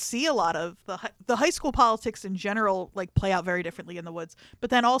 we don't see a lot of the high school politics in general, like, play out very differently in The Woods.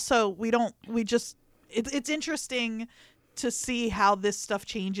 But then also it's interesting to see how this stuff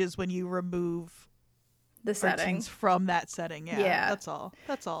changes when you remove The our setting. teens from that setting. Yeah. That's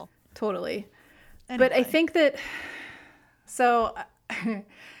all. Totally. Anyway. But I think that, so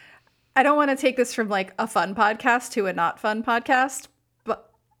I don't want to take this from like a fun podcast to a not fun podcast,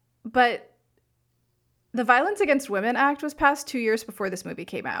 but the Violence Against Women Act was passed 2 years before this movie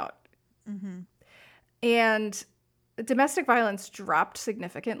came out. Mm-hmm. And domestic violence dropped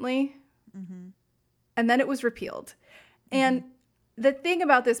significantly. Mm-hmm. And then it was repealed. And the thing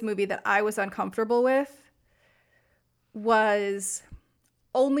about this movie that I was uncomfortable with was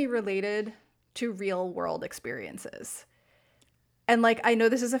only related to real world experiences. And like, I know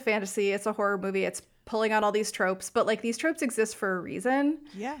this is a fantasy, it's a horror movie, it's pulling on all these tropes, but like these tropes exist for a reason.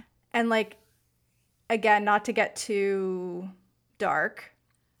 Yeah. And like, again, not to get too dark,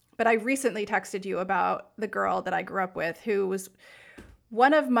 but I recently texted you about the girl that I grew up with who was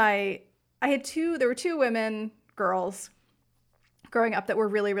one of my, there were two women, girls growing up that were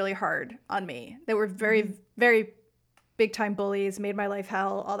really, really hard on me. They were very, very big time bullies, made my life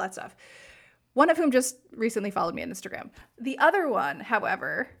hell, all that stuff. One of whom just recently followed me on Instagram. The other one,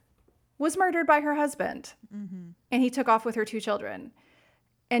 however, was murdered by her husband. And he took off with her 2 children.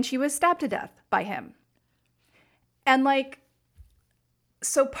 And she was stabbed to death by him. And like,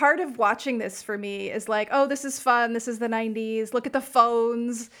 so part of watching this for me is like, oh, this is fun. This is the 90s. Look at the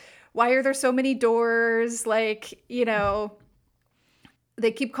phones. Why are there so many doors? Like, you know,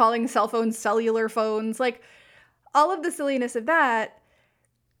 they keep calling cell phones cellular phones. Like, all of the silliness of that.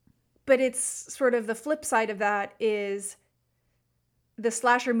 But it's sort of the flip side of that is the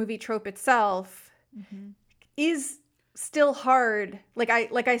slasher movie trope itself is still hard. Like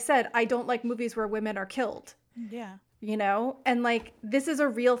I said, I don't like movies where women are killed. Yeah. You know? And like, this is a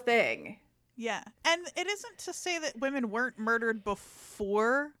real thing. Yeah. And it isn't to say that women weren't murdered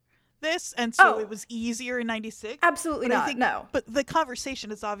before this, and so it was easier in 96. Absolutely But I not. think- No. But the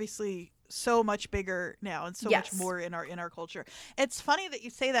conversation is obviously so much bigger now and so much more in our culture. It's funny that you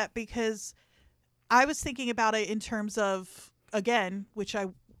say that because I was thinking about it in terms of, again, which I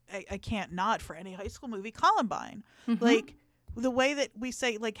can't not for any high school movie, Columbine. Like the way that we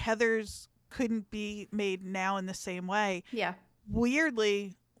say like Heathers couldn't be made now in the same way. Yeah.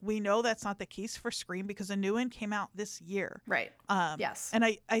 Weirdly, we know that's not the case for Scream because a new one came out this year. Right. Yes. And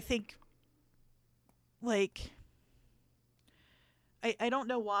I think like I don't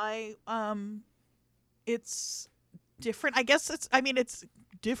know why it's different. I guess it's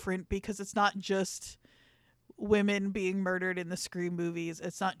different because it's not just women being murdered in the Scream movies.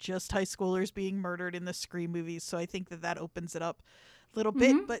 It's not just high schoolers being murdered in the Scream movies. So I think that opens it up a little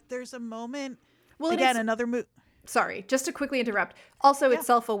bit. But there's a moment. Well, again, another movie. Sorry, just to quickly interrupt. Also, it's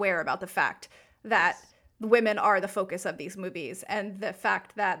self-aware about the fact that women are the focus of these movies and the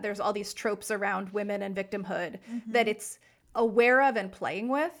fact that there's all these tropes around women and victimhood that it's aware of and playing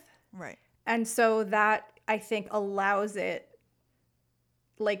with. Right. And so that, I think, allows it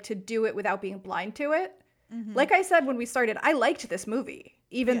like to do it without being blind to it. Like I said when we started, I liked this movie,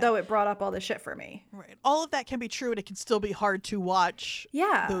 even though it brought up all this shit for me. Right. All of that can be true, and it can still be hard to watch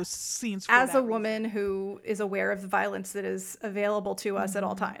those scenes for as that a woman who is aware of the violence that is available to us at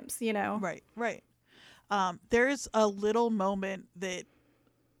all times, you know? Right, right. There's a little moment that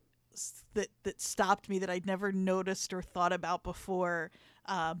stopped me that I'd never noticed or thought about before.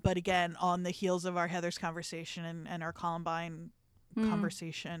 But again, on the heels of our Heathers conversation and our Columbine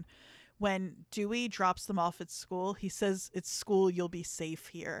conversation, when Dewey drops them off at school, he says, "It's school, you'll be safe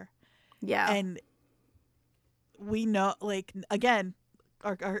here." Yeah. And we know, like, again,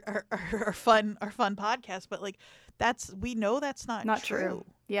 our fun podcast, but like we know that's not true.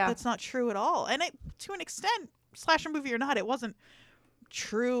 Yeah. That's not true at all. And to an extent, slasher movie or not, it wasn't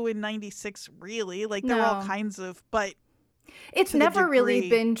true in 96 really. Like there were all kinds of, but it's never really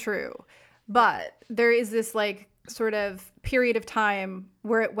been true. But there is this like sort of period of time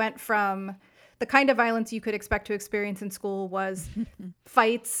where it went from the kind of violence you could expect to experience in school was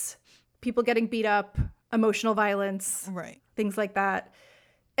fights, people getting beat up, emotional violence, right, things like that.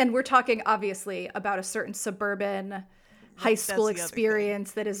 And we're talking obviously about a certain suburban high school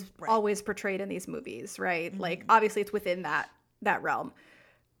experience that is always portrayed in these movies, right? Like obviously it's within that realm.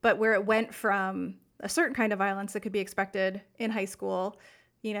 But where it went from a certain kind of violence that could be expected in high school,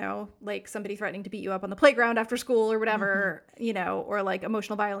 you know, like somebody threatening to beat you up on the playground after school or whatever, you know, or like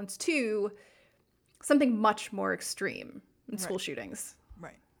emotional violence to something much more extreme in school shootings.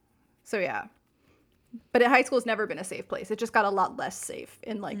 Right. So yeah. But high school's never been a safe place. It just got a lot less safe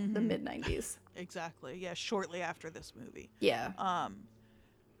in like the mid 90s. Exactly. Yeah. Shortly after this movie. Yeah.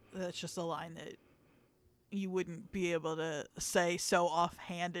 That's just a line that you wouldn't be able to say so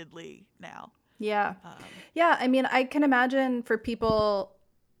offhandedly now. Yeah. Yeah, I mean, I can imagine for people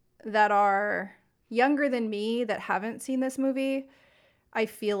that are younger than me that haven't seen this movie, I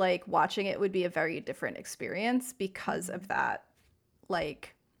feel like watching it would be a very different experience because of that,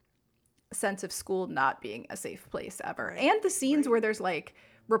 like, sense of school not being a safe place ever. Right. And the scenes where there's, like,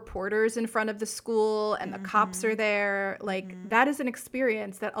 reporters in front of the school and the cops are there. Like, that is an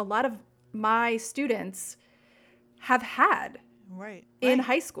experience that a lot of my students have had Right. in Right.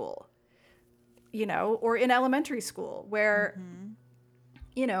 high school, you know, or in elementary school where,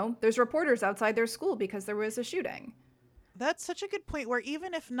 you know, there's reporters outside their school because there was a shooting. That's such a good point, where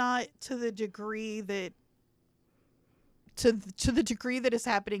even if not to the degree that to the degree that is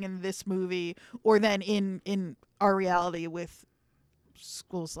happening in this movie, or then in our reality with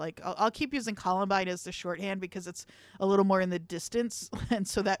schools, like I'll keep using Columbine as the shorthand because it's a little more in the distance, and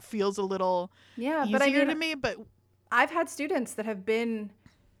so that feels a little Yeah, easier but I mean, to me. But I've had students that have been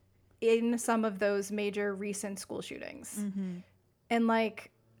in some of those major recent school shootings. And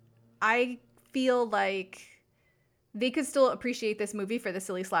like, I feel like they could still appreciate this movie for the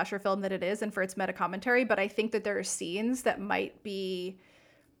silly slasher film that it is and for its meta commentary, but I think that there are scenes that might read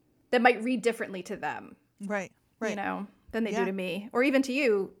differently to them, right, you know, than they Yeah. do to me, or even to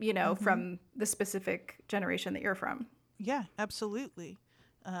you, you know, from the specific generation that you're from. yeah, absolutely.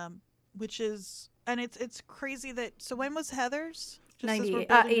 Which is, and it's crazy that. So when was Heather's? Just as we're 98,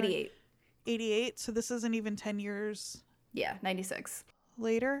 building our- 88. 88. So this isn't even 10 years Yeah, 96.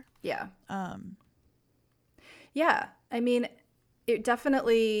 later. Yeah. Um, Yeah, I mean, it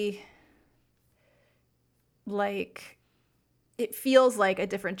definitely, like, it feels like a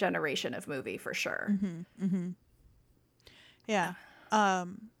different generation of movie for sure. yeah. I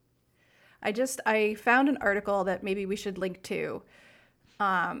found an article that maybe we should link to,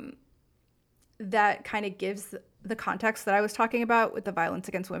 that kind of gives the context that I was talking about with the Violence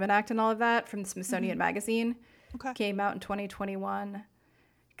Against Women Act and all of that, from the Smithsonian Magazine. Okay. Came out in 2021.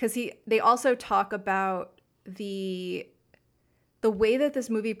 Because they also talk about the way that this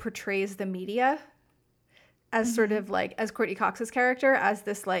movie portrays the media as sort of like, as Courtney Cox's character, as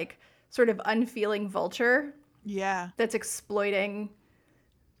this like sort of unfeeling vulture Yeah. that's exploiting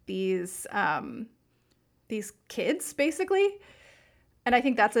these kids basically. And I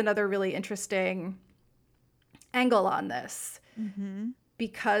think that's another really interesting angle on this,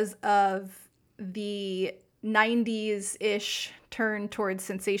 because of the 90s-ish turn towards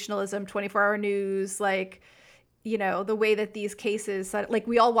sensationalism, 24-hour news, like, you know, the way that these cases, like,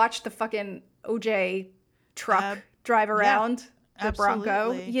 we all watched the fucking OJ truck drive around the Bronco,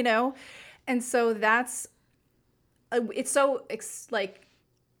 absolutely. you know? And so that's, it's so,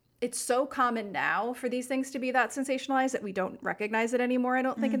 it's so common now for these things to be that sensationalized that we don't recognize it anymore, I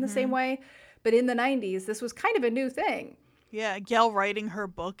don't think, in the same way. But in the 90s, this was kind of a new thing. Yeah. Gail writing her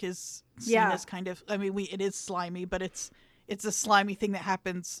book is seen Yeah. as kind of, I mean, it is slimy, but it's a slimy thing that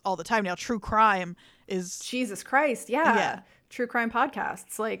happens all the time now. True crime is, Jesus Christ, yeah. Yeah. True crime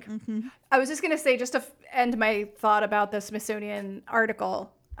podcasts. Like, I was just going to say, just to end my thought about the Smithsonian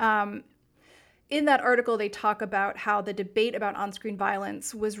article, in that article, they talk about how the debate about on-screen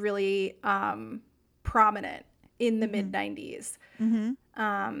violence was really prominent in the mid-90s.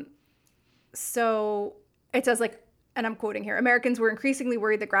 So it says, like, and I'm quoting here, Americans were increasingly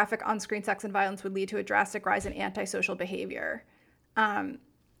worried that graphic on-screen sex and violence would lead to a drastic rise in antisocial behavior. And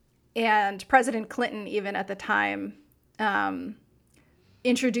President Clinton, even at the time,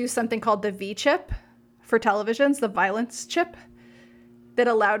 introduced something called the V-chip for televisions, the violence chip, that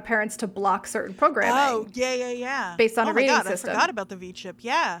allowed parents to block certain programming. oh, yeah. Based on a rating God, system. I forgot about the V-chip.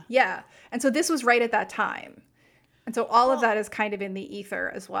 Yeah. Yeah. And so this was right at that time. And so all of that is kind of in the ether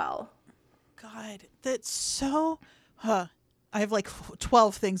as well. God, that's so, I have like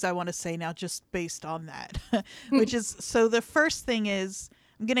 12 things I want to say now just based on that, which is, so the first thing is,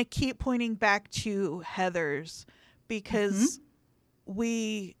 I'm going to keep pointing back to Heather's, because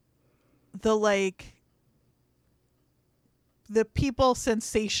the people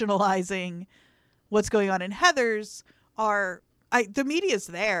sensationalizing what's going on in Heather's are, the media's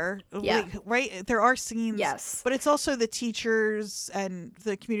there, Yeah. right? There are scenes, Yes. but it's also the teachers and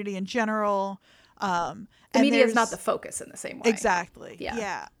the community in general. The media is not the there's- focus in the same way. Exactly.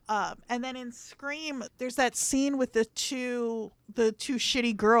 Yeah. Yeah. And then in Scream, there's that scene with the two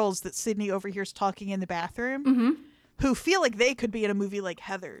shitty girls that Sydney overhears talking in the bathroom, who feel like they could be in a movie like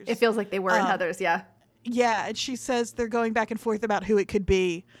Heather's. It feels like they were in Heather's, yeah. Yeah, and she says they're going back and forth about who it could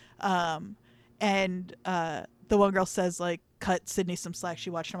be. And the one girl says, like, cut Sydney some slack.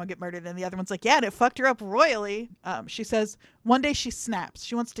 She watched someone get murdered. And the other one's like, yeah, and it fucked her up royally. She says, one day she snaps.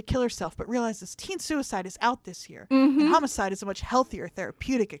 She wants to kill herself, but realizes teen suicide is out this year. And homicide is a much healthier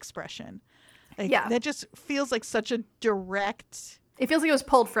therapeutic expression. Like, Yeah. that just feels like such a direct. It feels like it was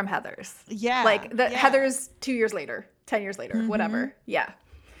pulled from Heathers. Yeah, Like the yeah. Heathers 2 years later, 10 years later, whatever. Yeah.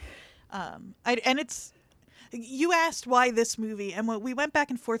 And it's, you asked why this movie, and we went back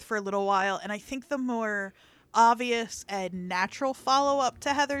and forth for a little while, and I think the more obvious and natural follow-up to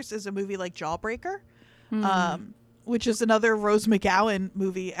Heathers is a movie like Jawbreaker, which is another Rose McGowan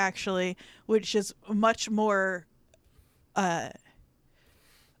movie, actually, which is much more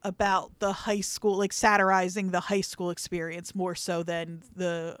about the high school, like satirizing the high school experience more so than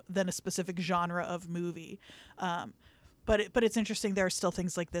a specific genre of movie. But it's interesting. There are still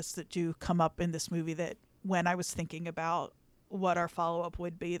things like this that do come up in this movie that when I was thinking about what our follow-up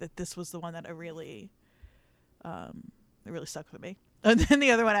would be, that this was the one that it really stuck with me. And then the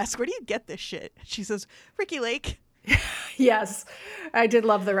other one asks, where do you get this shit? She says, Ricky Lake. Yes. I did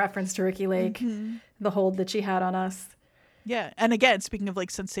love the reference to Ricky Lake, the hold that she had on us. Yeah. And again, speaking of like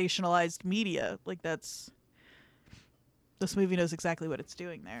sensationalized media, like this movie knows exactly what it's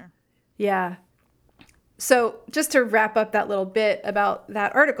doing there. Yeah. So just to wrap up that little bit about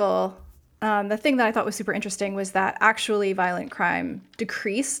that article, the thing that I thought was super interesting was that actually violent crime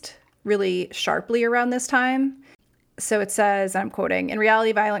decreased really sharply around this time. So it says, I'm quoting, in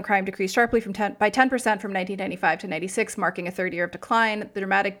reality, violent crime decreased sharply by 10% from 1995 to 96, marking a third year of decline. The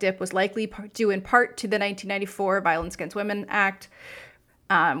dramatic dip was likely due in part to the 1994 Violence Against Women Act,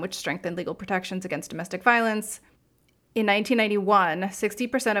 which strengthened legal protections against domestic violence. In 1991,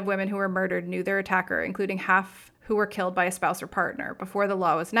 60% of women who were murdered knew their attacker, including half who were killed by a spouse or partner. Before the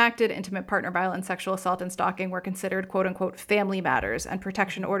law was enacted, intimate partner violence, sexual assault, and stalking were considered quote-unquote family matters, and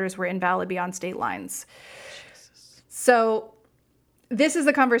protection orders were invalid beyond state lines. So this is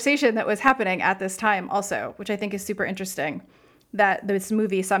a conversation that was happening at this time also, which I think is super interesting, that this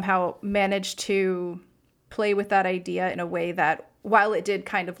movie somehow managed to play with that idea in a way that, while it did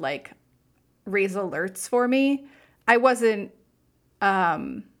kind of like raise alerts for me, I wasn't,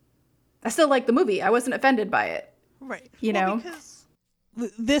 I still liked the movie. I wasn't offended by it. Right. You know? Because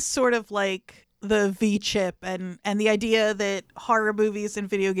this sort of like the V-chip and the idea that horror movies and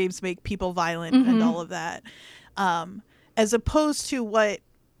video games make people violent and all of that, as opposed to what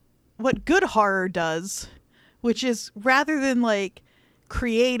good horror does, which is rather than like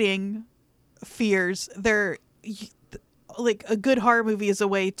creating fears, they're like a good horror movie is a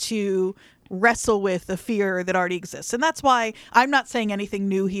way to wrestle with a fear that already exists. And that's why I'm not saying anything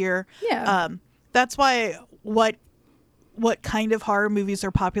new here. Yeah. That's why what kind of horror movies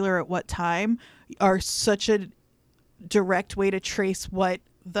are popular at what time are such a direct way to trace what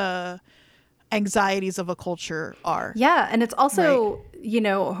the anxieties of a culture are. Yeah. And it's also, you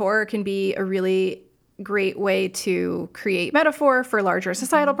know, horror can be a really great way to create metaphor for larger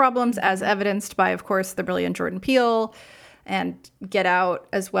societal problems, as evidenced by, of course, the brilliant Jordan Peele and Get Out,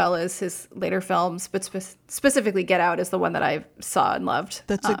 as well as his later films, but specifically Get Out is the one that I saw and loved.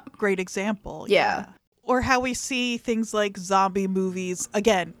 That's a great example. Yeah. Or how we see things like zombie movies.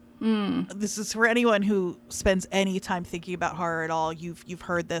 Again, this is for anyone who spends any time thinking about horror at all. You've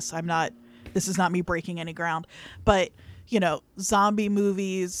heard this. This is not me breaking any ground. But, you know, zombie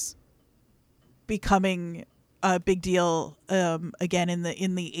movies becoming a big deal again in the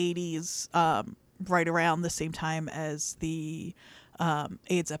 80s, right around the same time as the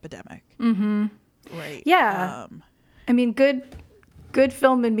AIDS epidemic. Mm-hmm. Right. Yeah. I mean, good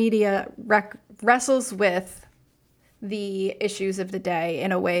film and media wrestles with the issues of the day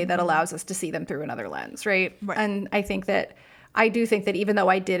in a way that allows us to see them through another lens, right? And I do think that even though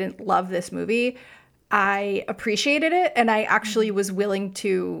I didn't love this movie, I appreciated it, and I actually was willing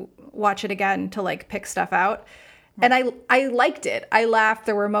to watch it again to like pick stuff out. And I liked it. I laughed.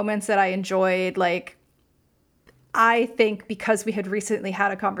 There were moments that I enjoyed. Like, I think because we had recently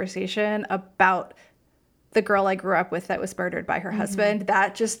had a conversation about the girl I grew up with that was murdered by her husband,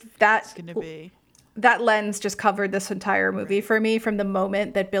 that lens just covered this entire movie for me. From the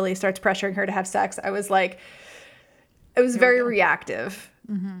moment that Billy starts pressuring her to have sex, I was like, it was very reactive.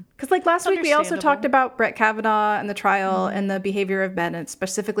 Because like last week we also talked about Brett Kavanaugh and the trial and the behavior of men, and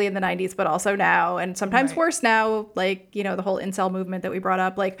specifically in the 90s, but also now, and sometimes worse now, like, you know, the whole incel movement that we brought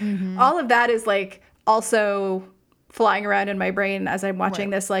up, like all of that is like also flying around in my brain as I'm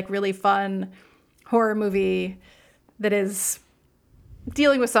watching this like really fun horror movie that is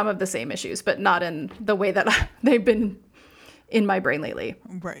dealing with some of the same issues, but not in the way that they've been in my brain lately.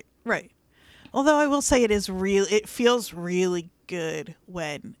 Right. Although I will say it feels really good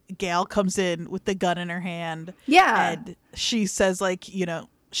when Gail comes in with the gun in her hand. Yeah. And she says, like, you know,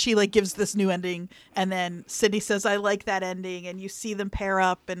 she like gives this new ending, and then Sydney says, I like that ending, and you see them pair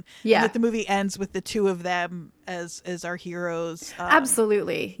up, and that the movie ends with the two of them as our heroes.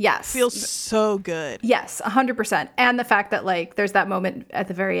 Absolutely. Yes. Feels so good. Yes, 100%. And the fact that like there's that moment at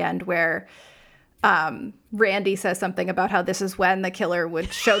the very end where Randy says something about how this is when the killer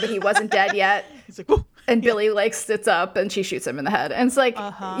would show that he wasn't dead yet. He's like, whoa. And Billy like sits up and she shoots him in the head. And it's like,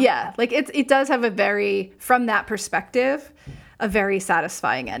 yeah, like it does have a very, from that perspective, a very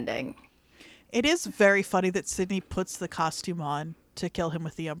satisfying ending. It is very funny that Sydney puts the costume on to kill him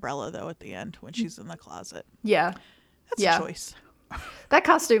with the umbrella, though, at the end when she's in the closet. Yeah. That's a choice. That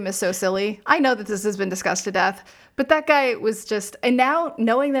costume is so silly. I know that this has been discussed to death, but that guy was just, and now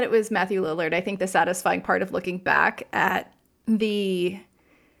knowing that it was Matthew Lillard, I think the satisfying part of looking back at the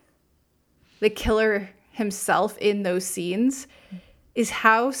killer himself in those scenes is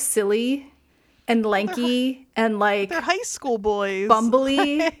how silly and lanky and like they're high school boys,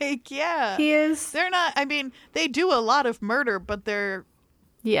 bumbly. Like, yeah, he is. They're not. I mean, they do a lot of murder, but they're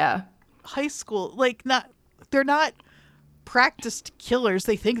high school. Like they're not practiced killers.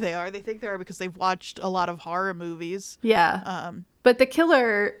 They think they are. They think they are because they've watched a lot of horror movies. Yeah. But the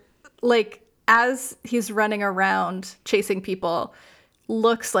killer, like as he's running around chasing people,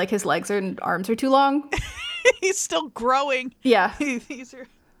 looks like his legs and arms are too long. He's still growing. Yeah. These are.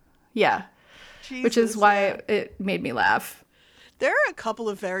 Yeah. Jesus, which is why it made me laugh. There are a couple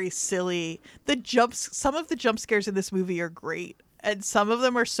of very silly some of the jump scares in this movie are great, and some of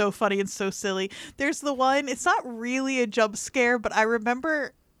them are so funny and so silly. There's the one, it's not really a jump scare, but I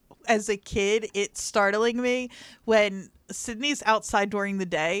remember as a kid it startling me when Sydney's outside during the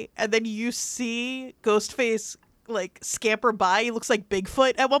day and then you see Ghostface like scamper by. He looks like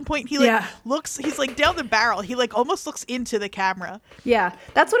Bigfoot at one point. He like looks, he's like down the barrel. He like almost looks into the camera. Yeah.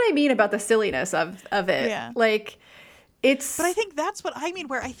 That's what I mean about the silliness of it. Yeah. Like it's, but I think that's what I mean,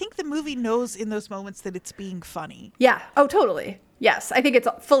 where I think the movie knows in those moments that it's being funny. Yeah. Oh, totally. Yes. I think it's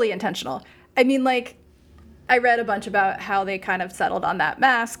fully intentional. I mean, like I read a bunch about how they kind of settled on that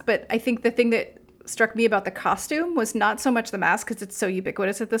mask, but I think the thing that struck me about the costume was not so much the mask because it's so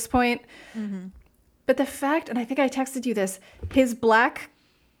ubiquitous at this point. Mm-hmm. But the fact, and I think I texted you this, his black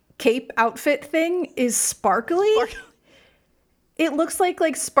cape outfit thing is sparkly. It looks like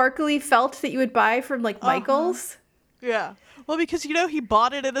sparkly felt that you would buy from like Michael's. Yeah. Well, because, he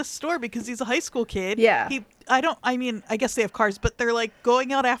bought it at a store because he's a high school kid. Yeah. I guess they have cars, but they're like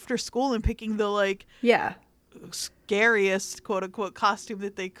going out after school and picking the like scariest quote unquote costume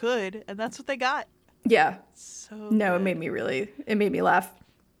that they could. And that's what they got. Yeah. So no, good. It made me laugh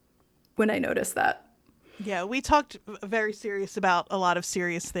when I noticed that. Yeah, we talked very serious about a lot of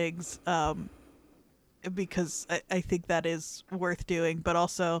serious things because I think that is worth doing. But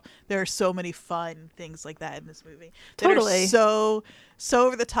also, there are so many fun things like that in this movie. Totally. That are so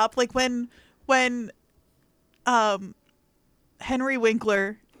over the top. Like when Henry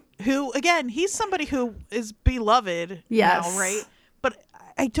Winkler, who, again, he's somebody who is beloved now, right? But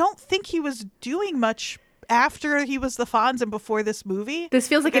I don't think he was doing much after he was the Fonz and before this movie. This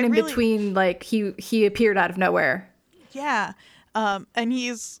feels like an in-between, like he appeared out of nowhere. Yeah. And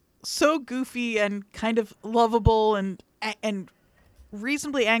he's so goofy and kind of lovable and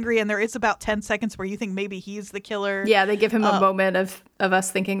reasonably angry, and there is about 10 seconds where you think maybe he's the killer. Yeah, they give him a moment of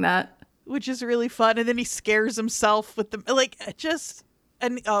us thinking that. Which is really fun, and then he scares himself with the like just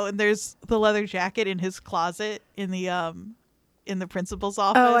and there's the leather jacket in his closet in the principal's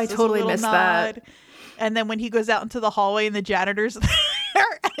office. Oh, I totally missed that. And then when he goes out into the hallway and the janitor's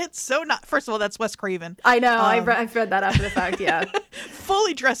there, it's so not. First of all, that's Wes Craven. I know. I've read that after the fact. Yeah.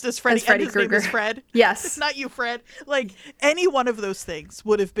 Fully dressed as Freddy. As Freddy Krueger. Name is Fred. Yes. It's not you, Fred. Like any one of those things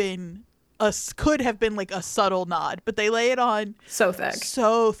could have been like a subtle nod, but they lay it on so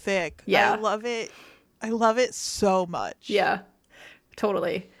thick. Yeah. I love it. I love it so much. Yeah.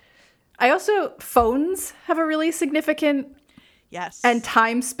 Totally. Phones have a really significant and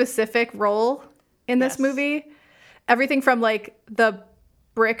time-specific role in this movie. Everything from like the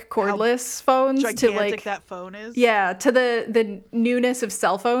brick cordless phones to like that phone is. Yeah, to the newness of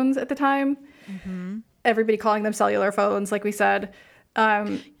cell phones at the time. Mm-hmm. Everybody calling them cellular phones, like we said.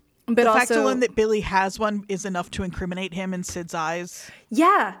 But the also, fact alone that Billy has one is enough to incriminate him in Sid's eyes.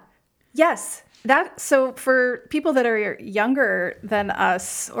 Yeah. Yes. So for people that are younger than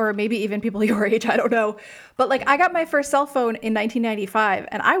us, or maybe even people your age, I don't know. But like I got my first cell phone in 1995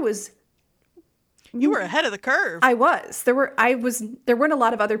 and I was You were ahead of the curve. I was. There weren't a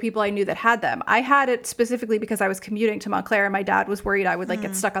lot of other people I knew that had them. I had it specifically because I was commuting to Montclair and my dad was worried I would like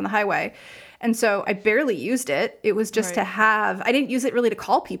get stuck on the highway. And so I barely used it. It was just to have, I didn't use it really to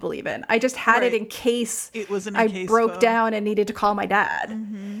call people even. I just had it in case it was I broke down and needed to call my dad.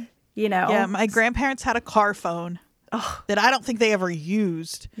 You know? Yeah, my grandparents had a car phone that I don't think they ever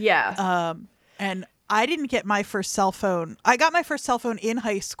used. Yeah. And I didn't get my first cell phone. I got my first cell phone in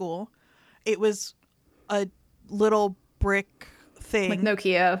high school. It was a little brick thing. Like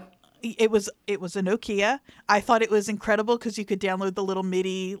Nokia. It was a Nokia. I thought it was incredible because you could download the little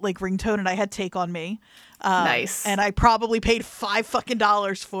MIDI like ringtone, and I had Take on Me. Nice. And I probably paid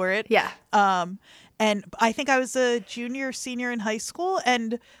 $5 for it. Yeah. And I think I was a junior, senior in high school,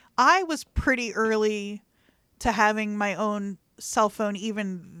 and I was pretty early to having my own cell phone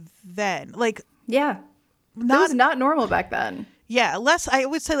even then. Like, yeah. That was not normal back then. Yeah, I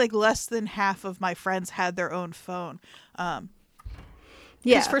would say like less than half of my friends had their own phone.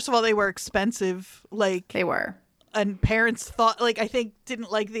 Because first of all, they were expensive. Like, they were. And parents thought, like, I think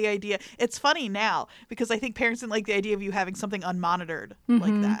didn't like the idea. It's funny now because I think parents didn't like the idea of you having something unmonitored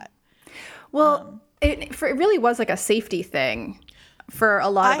like that. Well, it really was like a safety thing for a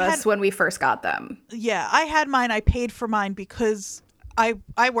lot of us when we first got them. Yeah, I had mine. I paid for mine because I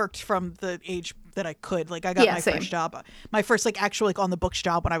worked from the age that I could. Like, I got my first job, my first like actual like on the books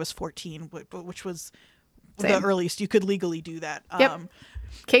job when I was 14, which was the earliest you could legally do that. Yep.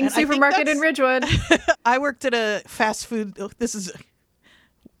 King Supermarket in Ridgewood. I worked at a fast food. This is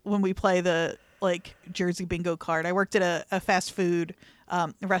when we play the like Jersey bingo card. I worked at a fast food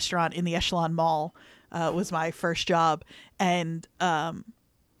restaurant in the Echelon Mall. Was my first job, but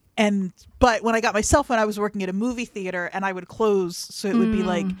when I got my cell phone, I was working at a movie theater, and I would close, so it would be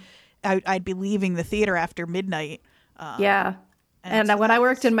like I'd be leaving the theater after midnight. Yeah. And so when I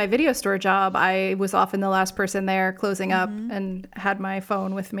worked in my video store job, I was often the last person there closing up and had my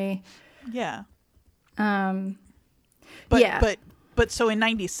phone with me. Yeah. But so in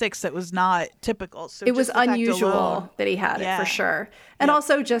 96, that was not typical. So it was unusual that he had it for sure. And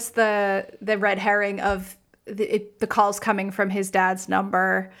also just the red herring of the calls coming from his dad's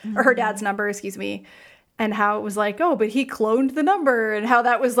number or her dad's number, excuse me. And how it was like, oh, but he cloned the number, and how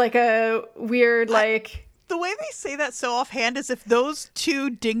that was like a weird the way they say that so offhand is if those two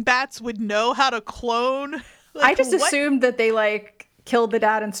dingbats would know how to clone. Like, I just assumed that they like killed the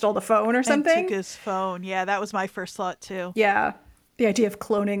dad and stole the phone or something. And took his phone. Yeah, that was my first thought too. Yeah. The idea of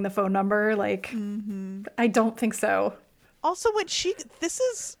cloning the phone number, like, I don't think so. Also, when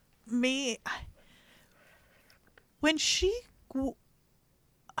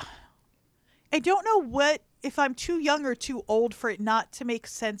I don't know if I'm too young or too old for it not to make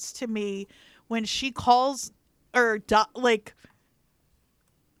sense to me when she calls or IMs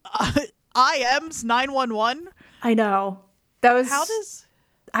 911. I know.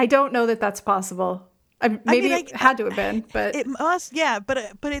 I don't know that that's possible. Maybe it had to have been, but it must. Yeah,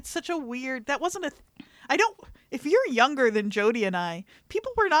 but it's such a weird. That wasn't if you're younger than Jody and I,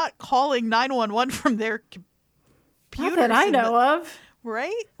 people were not calling 911 from their computers. Not that I know of.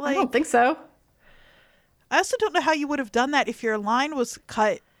 Right? I don't think so. I also don't know how you would have done that if your line was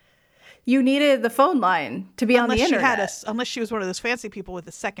cut. You needed the phone line to be on the internet. Unless she was one of those fancy people with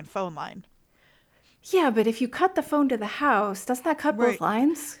a second phone line. Yeah, but if you cut the phone to the house, doesn't that cut both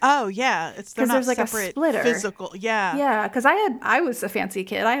lines? Oh, yeah. Because there's like a splitter. Physical, yeah. Yeah, because I was a fancy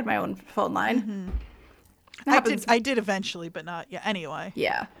kid. I had my own phone line. I did eventually, but not anyway.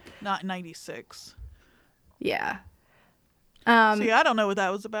 Yeah. Not in 96. Yeah. So I don't know what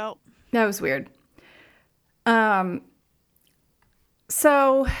that was about. That was weird.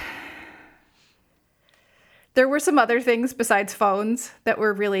 So there were some other things besides phones that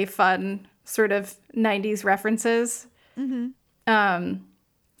were really fun, sort of 90s references.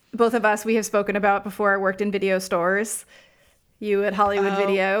 Both of us, we have spoken about before, worked in video stores. You at Hollywood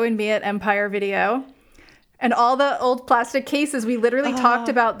Video and me at Empire Video. And all the old plastic cases, we literally talked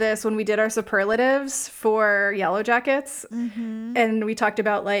about this when we did our superlatives for Yellow Jackets. And we talked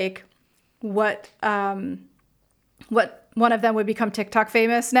about like what one of them would become TikTok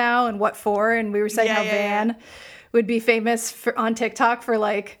famous now and what for. And we were saying how Van would be famous on TikTok for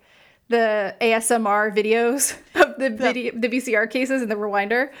like the ASMR videos of the VCR cases and the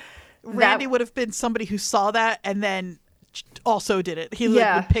rewinder. Randy would have been somebody who saw that and then also did it. He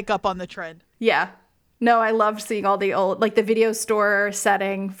would pick up on the trend. Yeah. No, I loved seeing all the old, like the video store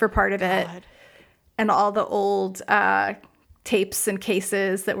setting for part of it. And all the old tapes and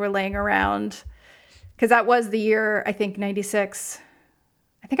cases that were laying around. Because that was the year, I think, 96.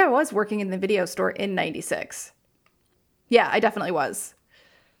 I think I was working in the video store in 96. Yeah, I definitely was.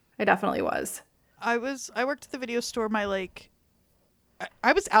 I worked at the video store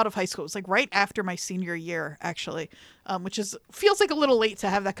I was out of high school. It was like right after my senior year, actually, which feels like a little late to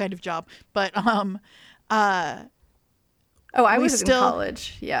have that kind of job. But I was in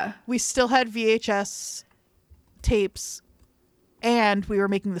college. Yeah. We still had VHS tapes, and we were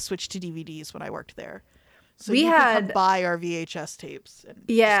making the switch to DVDs when I worked there. So you could come buy our VHS tapes and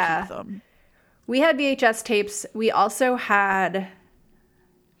just keep them. We had VHS tapes. We also had,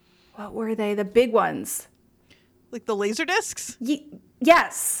 what were they? The big ones. Like the laser discs?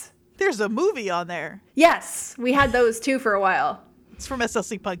 Yes. There's a movie on there. Yes. We had those too for a while. It's from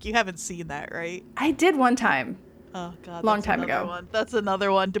SLC Punk. You haven't seen that, right? I did one time. Oh, God. Long time ago. One. That's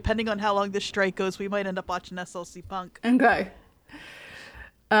another one. Depending on how long this strike goes, we might end up watching SLC Punk. Okay.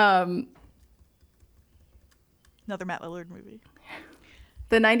 Another Matt Lillard movie.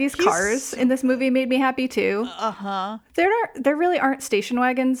 The 90s cars in this movie made me happy too. Uh-huh. There really aren't station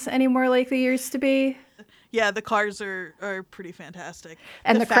wagons anymore like they used to be. Yeah, the cars are pretty fantastic.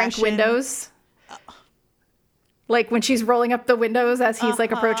 And the crank windows. Like when she's rolling up the windows as he's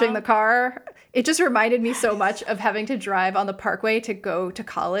like approaching the car. It just reminded me so much of having to drive on the Parkway to go to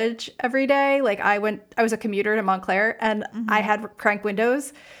college every day. Like I was a commuter to Montclair, and I had crank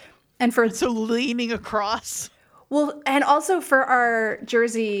windows. And so leaning across. Well, and also for our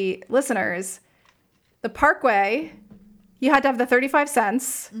Jersey listeners, the Parkway, you had to have the 35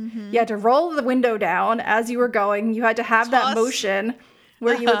 cents. You had to roll the window down as you were going. You had to have that motion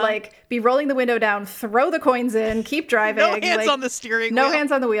where you would like be rolling the window down, throw the coins in, keep driving. No hands on the steering wheel. No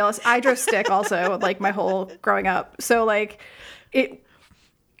hands on the wheels. I drove stick also, like my whole growing up. So like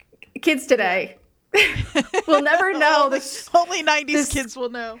kids today will never know. Only 90s kids will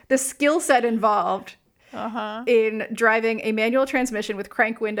know. The skill set involved. In driving a manual transmission with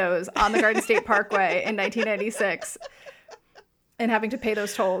crank windows on the Garden State Parkway in 1996 and having to pay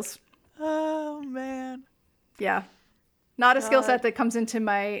those tolls. Oh, man. Yeah. Not a skill set that comes into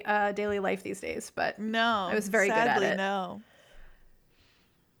my daily life these days, but no, I was very good at it. No.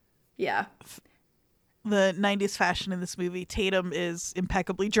 Yeah. The 90s fashion in this movie, Tatum is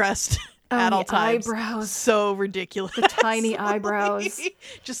impeccably dressed. At all times. Eyebrows. So ridiculous. The tiny eyebrows.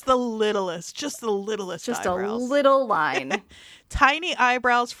 Just the littlest. Just eyebrows. A little line. Tiny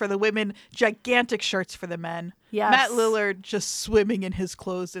eyebrows for the women, gigantic shirts for the men. Yes. Matt Lillard just swimming in his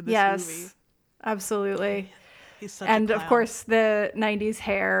clothes in this movie. Yes, absolutely. He's such a clown. Of course, the 90s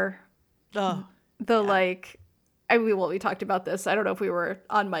hair. Oh. We talked about this. I don't know if we were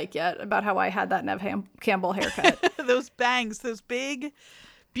on mic yet about how I had that Nev Campbell haircut. Those bangs, those big...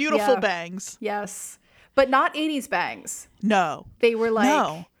 beautiful bangs. Yes. But not 80s bangs. No. They were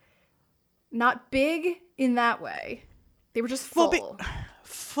like not big in that way. They were just full.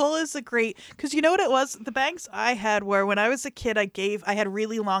 Full is a great, because you know what it was? The bangs I had were when I was a kid, I had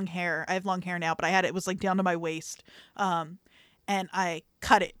really long hair. I have long hair now, but it was like down to my waist. And I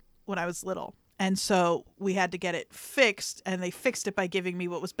cut it when I was little. And so we had to get it fixed, and they fixed it by giving me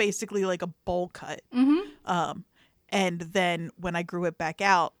what was basically like a bowl cut. And then when I grew it back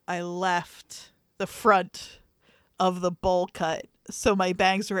out, I left the front of the bowl cut. So my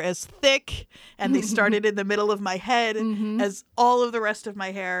bangs were as thick and they started in the middle of my head as all of the rest of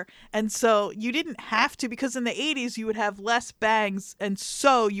my hair. And so you didn't have to, because in the 80s you would have less bangs. And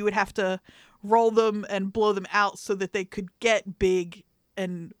so you would have to roll them and blow them out so that they could get big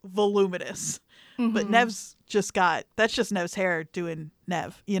and voluminous. But that's just Nev's hair doing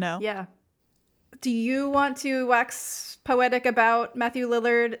Nev, you know? Yeah. Do you want to wax poetic about Matthew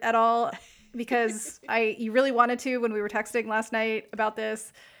Lillard at all? Because you really wanted to when we were texting last night about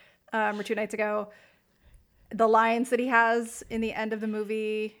this, or 2 nights ago. The lines that he has in the end of the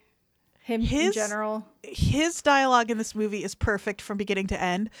movie, in general. His dialogue in this movie is perfect from beginning to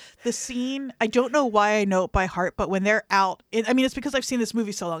end. The scene, I don't know why I know it by heart, but when they're out, it's because I've seen this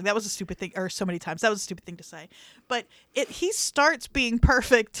movie so long. That was a stupid thing, or so many times. That was a stupid thing to say. But he starts being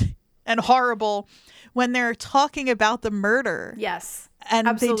perfect and horrible when they're talking about the murder. Yes. And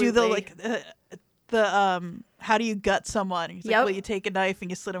absolutely. they do the how do you gut someone? He's like, well, you take a knife and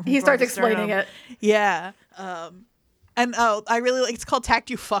you slit him from He starts explaining it. Yeah. And I really like, it's called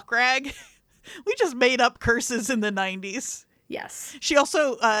Tact You Fuck Rag. We just made up curses in the 90s. Yes. She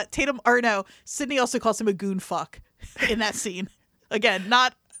also Sydney also calls him a goon fuck in that scene. Again,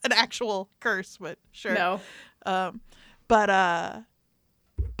 not an actual curse, but sure. No. But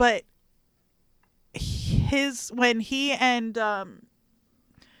when he and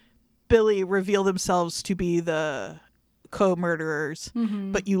Billy reveal themselves to be the co-murderers,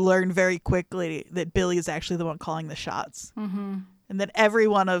 but you learn very quickly that Billy is actually the one calling the shots. And then every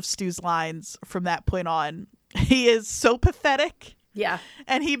one of Stu's lines from that point on, he is so pathetic. Yeah.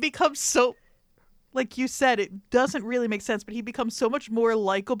 And he becomes so like you said, it doesn't really make sense, but he becomes so much more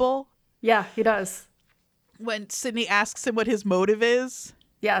likable Yeah, he does. when Sydney asks him what his motive is.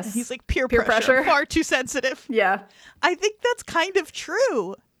 Yes. And he's like, peer Peer pressure, pressure. far too sensitive. Yeah. I think that's kind of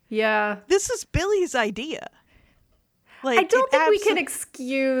true. Yeah. This is Billy's idea. Like, I don't it think we can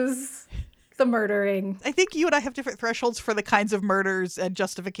excuse the murdering. I think you and I have different thresholds for the kinds of murders and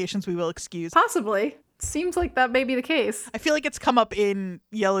justifications we will excuse. Possibly. Seems like that may be the case. I feel like it's come up in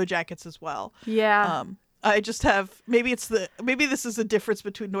Yellow Jackets as well. Yeah. I just have maybe this is a difference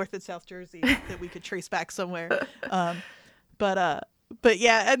between North and South Jersey that we could trace back somewhere. But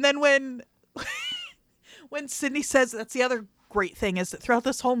yeah, and then when Sydney says, that's the other great thing, is that throughout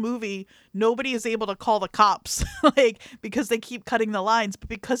this whole movie nobody is able to call the cops, like, because they keep cutting the lines, but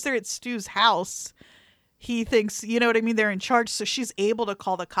because they're at Stu's house, he thinks, you know what I mean, they're in charge, so she's able to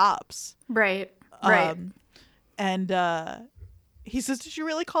call the cops. Right. And he says, did you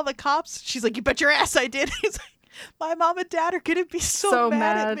really call the cops? She's like, you bet your ass I did. He's like, my mom and dad are gonna be so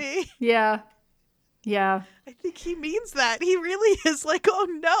mad at me. Yeah. Yeah. I think he means that. He really is like, oh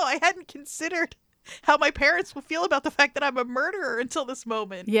no, I hadn't considered how my parents will feel about the fact that I'm a murderer until this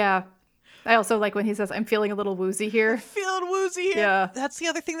moment. Yeah. I also like when he says, I'm feeling a little woozy here. Feeling woozy here. Yeah. That's the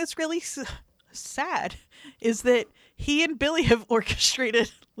other thing that's really sad, is that he and Billy have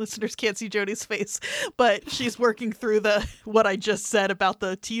orchestrated, listeners can't see Jodi's face, but she's working through what I just said about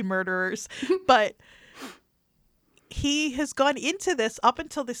the teen murderers. But he has gone into this up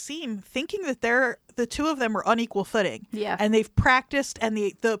until the scene thinking that the two of them are on equal footing. Yeah. And they've practiced, and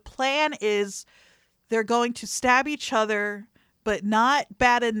the plan is they're going to stab each other, but not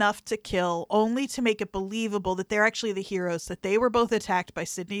bad enough to kill, only to make it believable that they're actually the heroes, that they were both attacked by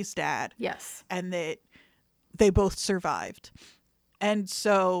Sydney's dad. Yes. And that they both survived. And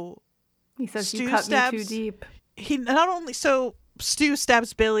so He says, Stu you cut stabs- me too deep. he not only, so Stu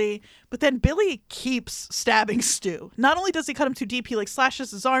stabs Billy, but then Billy keeps stabbing Stu. Not only does he cut him too deep, he like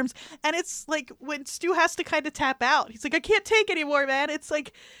slashes his arms, and it's like when Stu has to kind of tap out, he's like, I can't take anymore, man. It's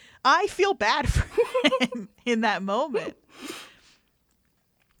like, I feel bad for him in that moment.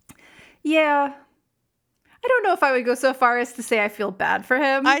 Yeah. I don't know if I would go so far as to say I feel bad for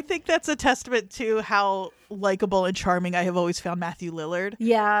him. I think that's a testament to how likable and charming I have always found Matthew Lillard.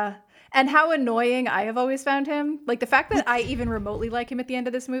 Yeah. And how annoying I have always found him. Like, the fact that I even remotely like him at the end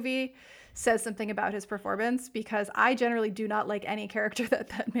of this movie says something about his performance, because I generally do not like any character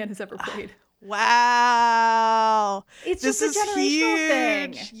that man has ever played. Wow. It's This just a is generational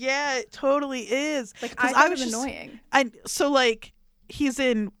thing. huge. Yeah, it totally is. Like, 'Cause I find was him just- annoying. So like he's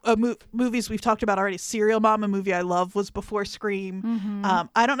in movies we've talked about already. Serial Mom, a movie I love, was before Scream. Mm-hmm.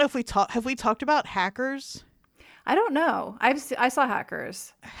 I don't know if have we talked about Hackers? I don't know. I saw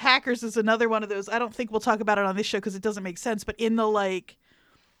Hackers. Hackers is another one of those. I don't think we'll talk about it on this show because it doesn't make sense. But in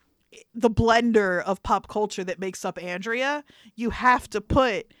the blender of pop culture that makes up Andrea, you have to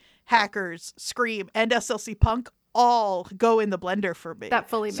put Hackers, Scream, and SLC Punk all go in the blender for me. That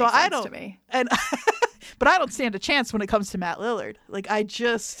fully makes So I sense don't, to me. And but I don't stand a chance when it comes to Matt Lillard. Like, I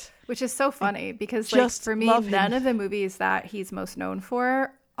just Which is so funny because, like, just for me, love him. none of the movies that he's most known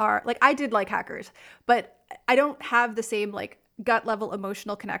for are, like, I did like Hackers, but I don't have the same, like, gut level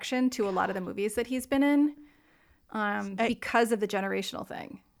emotional connection to a lot of the movies that he's been in because of the generational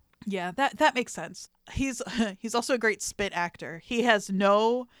thing. Yeah, that makes sense. He's also a great spit actor. He has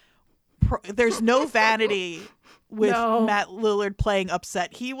there's no vanity with No. Matt Lillard playing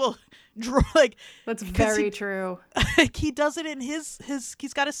upset. He will draw, like, That's 'cause very he- true. he does it in his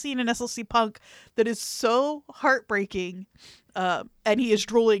he's got a scene in SLC Punk that is so heartbreaking, and he is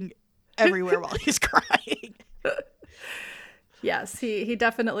drooling everywhere while he's crying. Yes, he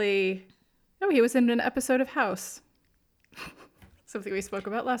definitely. Oh, he was in an episode of House. Something we spoke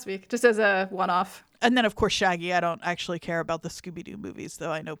about last week, just as a one-off. And then, of course, Shaggy. I don't actually care about the Scooby-Doo movies,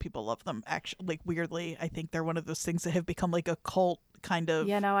 though I know people love them. Actually, like, weirdly, I think they're one of those things that have become like a cult kind of.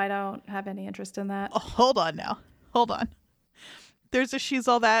 Yeah, no, I don't have any interest in that. Oh, hold on now. Hold on. There's a She's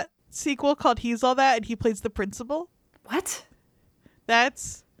All That sequel called He's All That, and he plays the principal. What?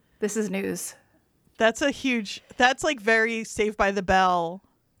 That's This is news. that's like very Saved by the Bell,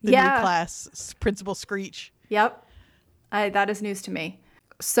 the Yeah. new class, Principal Screech. Yep. That is news to me.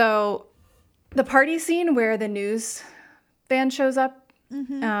 So the party scene where the news van shows up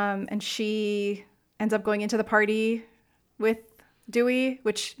and she ends up going into the party with Dewey,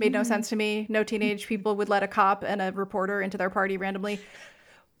 which made no sense to me. No teenage people would let a cop and a reporter into their party randomly.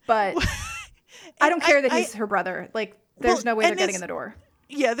 But I don't care that he's her brother. Like, there's Well, no way they're and getting it's- in the door.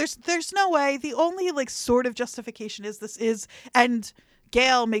 Yeah, there's no way. The only like sort of justification is and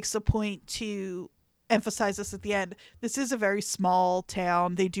Gail makes a point to emphasize this at the end. This is a very small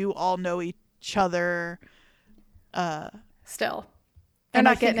town. They do all know each other. Still, they're And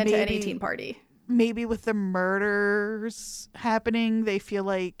I not getting think into any maybe- teen party. Maybe with the murders happening, they feel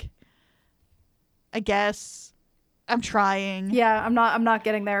like, I guess, I'm trying. Yeah, I'm not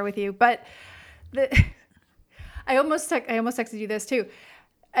getting there with you, but I almost texted you this too.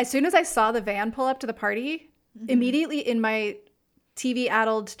 As soon as I saw the van pull up to the party, immediately in my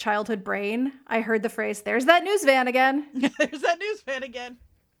TV-addled childhood brain, I heard the phrase, "There's that news van again." There's that news fan again.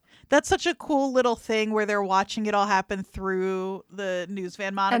 That's such a cool little thing where they're watching it all happen through the news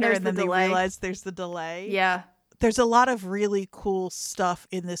van monitor, there's and the then they delay. realize there's the delay. Yeah. There's a lot of really cool stuff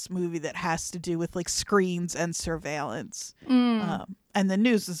in this movie that has to do with like screens and surveillance. And the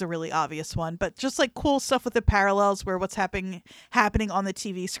news is a really obvious one, but just like cool stuff with the parallels where what's happening on the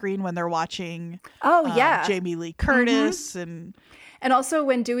TV screen when they're watching Oh, yeah. Jamie Lee Curtis and Also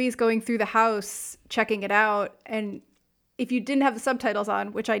when Dewey's going through the house, checking it out, and if you didn't have the subtitles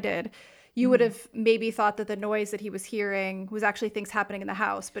on, which I did, you would have maybe thought that the noise that he was hearing was actually things happening in the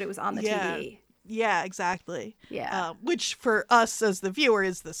house, but it was on the TV. Yeah, exactly. Yeah. Which for us as the viewer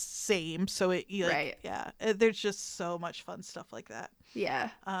is the same. So Right. Yeah, there's just so much fun stuff like that. Yeah.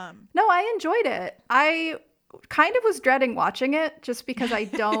 Um, No, I enjoyed it. I kind of was dreading watching it just because I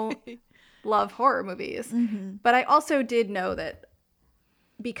don't love horror movies. But I also did know that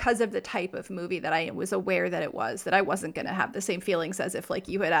because of the type of movie that I was aware that it was, that I wasn't going to have the same feelings as if like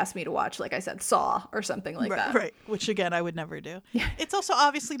you had asked me to watch, like I said, Saw or something like that. Right. Which again, I would never do. It's also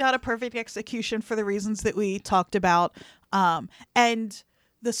obviously not a perfect execution for the reasons that we talked about. And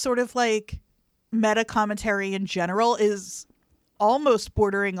the sort of like meta commentary in general is almost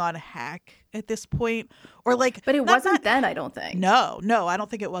bordering on hack at this point, or like, But it not- wasn't not- then, I don't think. No, I don't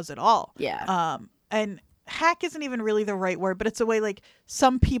think it was at all. Yeah. And hack isn't even really the right word, but it's a way like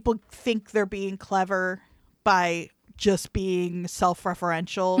some people think they're being clever by just being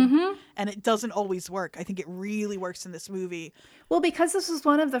self-referential, and it doesn't always work. I think it really works in this movie. Well, because this was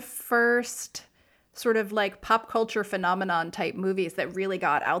one of the first sort of like pop culture phenomenon type movies that really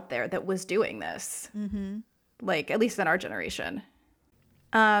got out there that was doing this. Like, at least in our generation.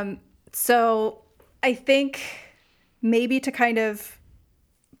 So I think maybe to kind of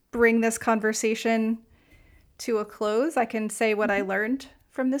bring this conversation to a close, I can say what I learned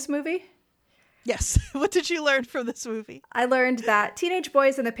from this movie. Yes. What did you learn from this movie? I learned that teenage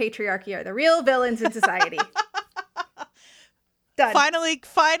boys and the patriarchy are the real villains in society. Done.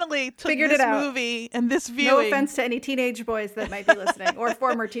 Finally took Figured this it out. movie and this No viewing. offense to any teenage boys that might be listening or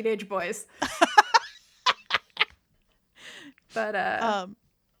former teenage boys. But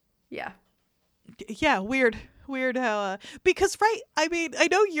yeah. Yeah, weird how because right, I mean, I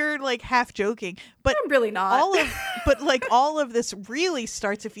know you're like half joking, but I'm really not. all of this really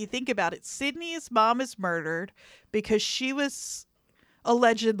starts, if you think about it. Sydney's mom is murdered because she was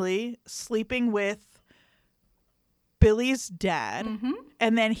allegedly sleeping with Billy's dad,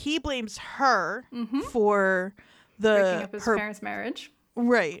 and then he blames her for Breaking up his her parents' marriage.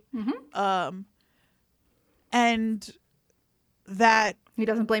 right. And that He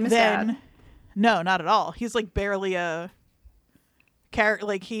doesn't blame his then dad. no, not at all. He's like barely a character.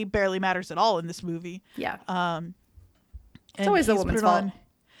 Like he barely matters at all in this movie. Yeah. It's always the woman's fault.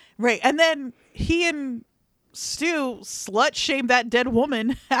 Right. And then he and Stu slut shame that dead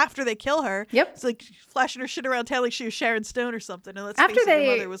woman after they kill her. Yep. It's like flashing her shit around town like she was Sharon Stone or something. And let's After face it, her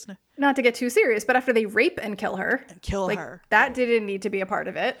they- mother was Not to get too serious, but after they rape and kill her, kill like, her. that didn't need to be a part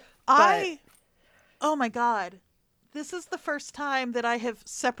of it. But Oh my God. This is the first time that I have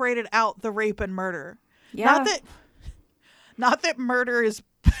separated out the rape and murder. yeah. Not that murder is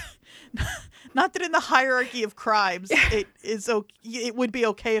not that in the hierarchy of crimes it would be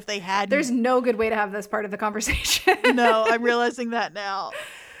okay if they had There's no good way to have this part of the conversation. no, I'm realizing that now.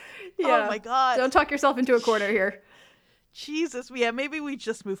 Yeah. Oh my God. Don't talk yourself into a corner here. Jesus. Yeah, maybe we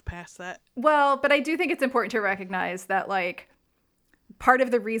just move past that. Well, but I do think it's important to recognize that, like, part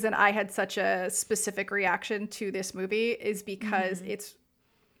of the reason I had such a specific reaction to this movie is because it's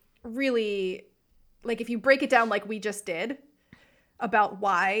really, like, if you break it down like we just did about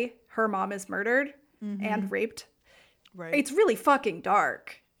why her mom is murdered and raped, Right. it's really fucking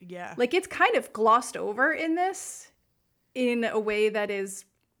dark. Yeah. Like, it's kind of glossed over in this in a way that is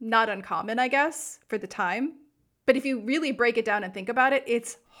not uncommon, I guess, for the time. But if you really break it down and think about it,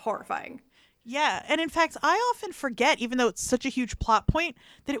 it's horrifying. Yeah, and in fact, I often forget, even though it's such a huge plot point,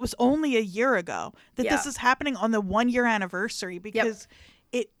 that it was only a year ago that this Yeah. is happening on the 1 year anniversary because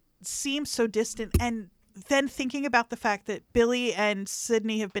it seems so distant. And then thinking about the fact that Billy and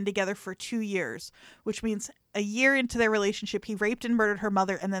Sydney have been together for 2 years, which means a year into their relationship, he raped and murdered her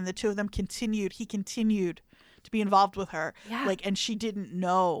mother, and then the two of them continued to be involved with her. Yeah. Like, and she didn't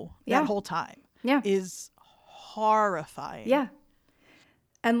know Yeah. that whole time. Yeah. Is horrifying. Yeah.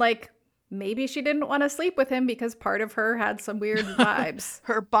 And like, maybe she didn't want to sleep with him because part of her had some weird vibes.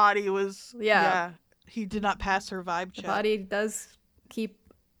 Her body was, Yeah. he did not pass her vibe The check, body does keep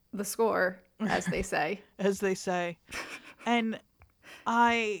the score, as they say. as they say. And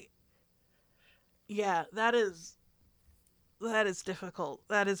that is difficult.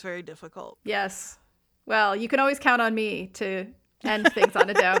 That is very difficult. Yes. Well, you can always count on me to end things on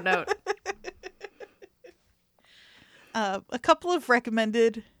a down note. A couple of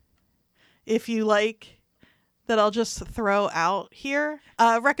recommended, if you like, that I'll just throw out here.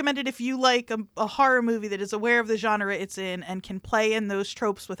 Recommended if you like a horror movie that is aware of the genre it's in and can play in those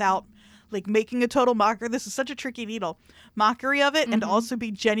tropes without like making a total mocker. This is such a tricky needle. Mockery of it and also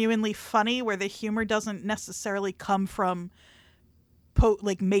be genuinely funny where the humor doesn't necessarily come from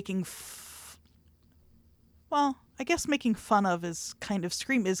making well, I guess making fun of is kind of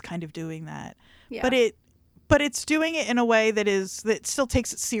Scream is kind of doing that. Yeah. But it's doing it in a way that still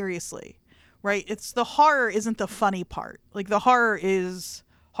takes it seriously. Right? It's the horror isn't the funny part. Like the horror is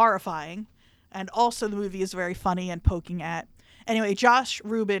horrifying and also the movie is very funny and poking at. Anyway, Josh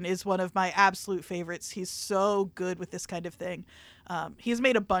Rubin is one of my absolute favorites. He's so good with this kind of thing. He's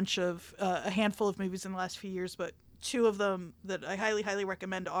made a handful of movies in the last few years, but two of them that I highly, highly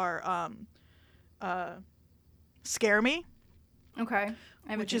recommend are Scare Me, Okay.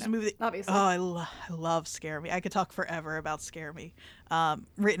 which is a movie that, obviously. I love Scare Me. I could talk forever about Scare Me.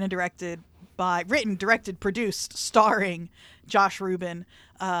 Written, directed, produced, starring Josh Rubin.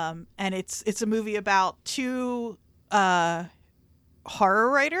 And it's a movie about two horror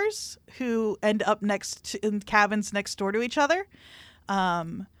writers who end up in cabins next door to each other.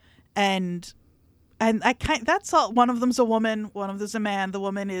 And that's all. One of them's a woman, one of them's a man. The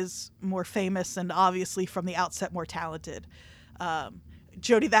woman is more famous and obviously from the outset more talented.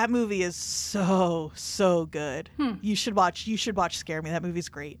 Jody, that movie is so good. You should watch Scare Me. That movie's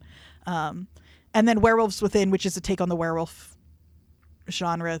great. And then Werewolves Within, which is a take on the werewolf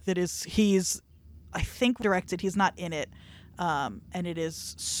genre he's I think directed. He's not in it. And it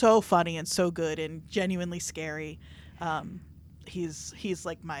is so funny and so good and genuinely scary. He's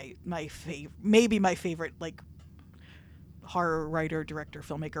like my favorite, maybe my favorite like horror writer, director,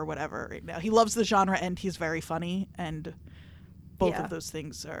 filmmaker, whatever right now. He loves the genre and he's very funny, and both of those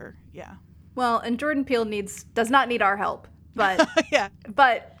things are Well, and Jordan Peele does not need our help, but yeah.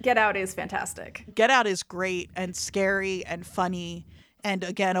 but Get Out is fantastic. Get Out is great and scary and funny, and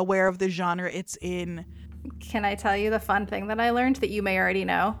again aware of the genre it's in. Can I tell you the fun thing that I learned that you may already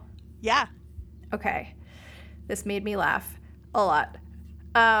know? Yeah. Okay. This made me laugh a lot.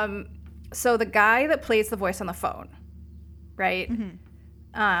 So the guy that plays the voice on the phone, right?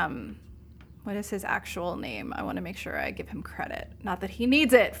 What is his actual name? I want to make sure I give him credit. Not that he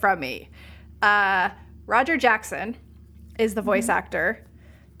needs it from me. Roger Jackson is the voice actor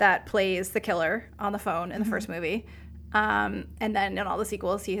that plays the killer on the phone in the first movie. And then in all the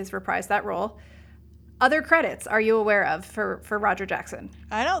sequels, he has reprised that role. Other credits are you aware of for Roger Jackson?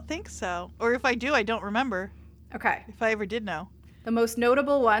 I don't think so. Or if I do, I don't remember. Okay. If I ever did know. The most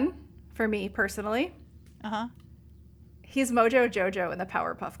notable one for me personally, he's Mojo Jojo in the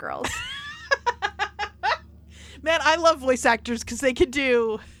Powerpuff Girls. Man, I love voice actors because they can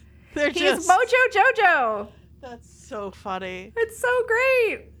do. He's Mojo Jojo. That's so funny. It's so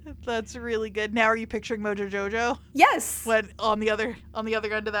great. That's really good. Now, are you picturing Mojo Jojo? Yes. When on the other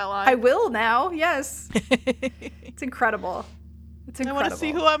end of that line? I will now. Yes. It's incredible. It's incredible. I want to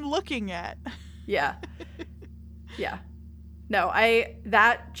see who I'm looking at. Yeah. Yeah. No, I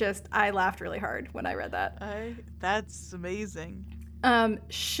laughed really hard when I read that. That's amazing.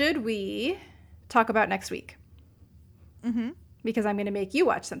 Should we talk about next week? Because I'm going to make you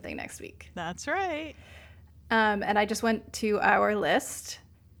watch something next week. That's right. And I just went to our list,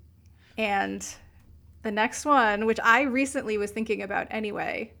 and the next one, which I recently was thinking about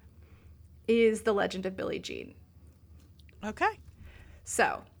anyway, is The Legend of Billie Jean. Okay.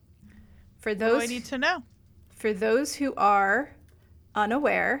 So, for What do those I need to know? For those who are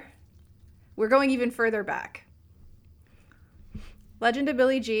unaware, we're going even further back. Legend of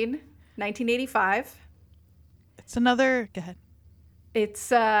Billie Jean, 1985. It's another. Go ahead. It's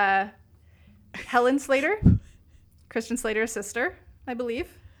Helen Slater, Christian Slater's sister, I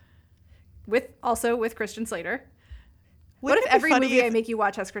believe. With Christian Slater. What if every movie I make you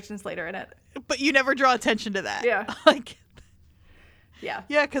watch has Christian Slater in it? But you never draw attention to that. Yeah.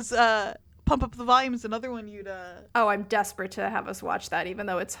 Yeah, because Pump Up the Volume is another one you'd. Oh, I'm desperate to have us watch that, even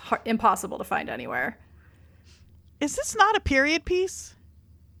though it's impossible to find anywhere. Is this not a period piece?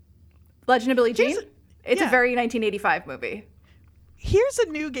 Legend of Billie Jean? It's a Yeah. very 1985 movie. Here's a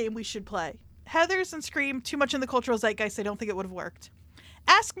new game we should play. Heathers and Scream, too much in the cultural zeitgeist. I don't think it would have worked.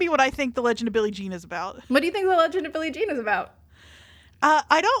 Ask me what I think The Legend of Billie Jean is about. What do you think The Legend of Billie Jean is about?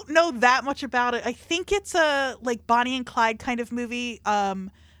 I don't know that much about it. I think it's a like Bonnie and Clyde kind of movie.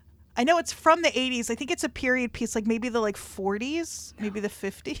 I know it's from the 80s. I think it's a period piece, like maybe the like 40s, maybe the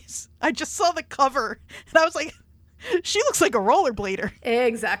 50s. I just saw the cover and I was like, she looks like a rollerblader.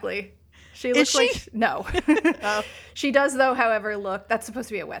 Exactly. She looks she? like no. Oh. She does though, however, look. That's supposed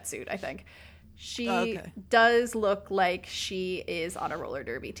to be a wetsuit, I think. She Okay. does look like she is on a roller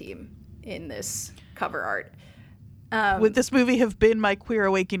derby team in this cover art. Would this movie have been my queer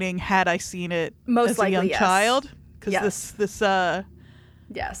awakening had I seen it Most as likely, a young yes. child? Because Yes. this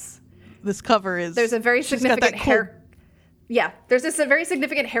Yes. cover is. There's a very she's got significant that cool- hair. Yeah, there's a very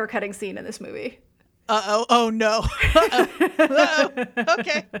significant hair cutting scene in this movie. Oh no. Uh-oh.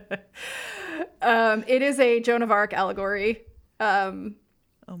 Okay. It is a Joan of Arc allegory.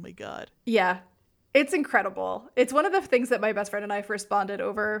 Oh my god. Yeah, it's incredible. It's one of the things that my best friend and I first bonded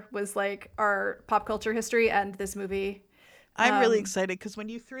over was like our pop culture history and this movie. I'm really excited because when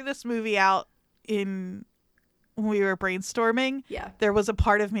you threw this movie out when we were brainstorming, Yeah. there was a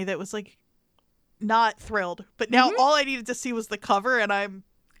part of me that was like not thrilled. But now all I needed to see was the cover, and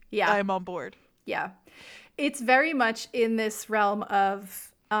Yeah. I'm on board. Yeah. It's very much in this realm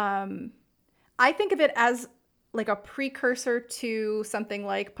of, I think of it as like a precursor to something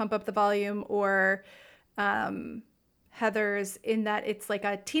like Pump Up the Volume or Heathers, in that it's like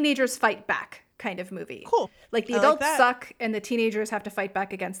a teenagers fight back kind of movie. Cool. Like the I like adults that. suck and the teenagers have to fight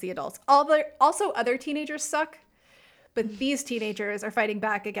back against the adults. Also, other teenagers suck, but these teenagers are fighting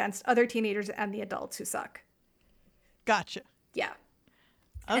back against other teenagers and the adults who suck. Gotcha. Yeah.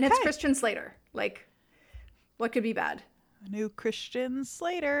 Okay. And it's Christian Slater. Like, what could be bad? New Christian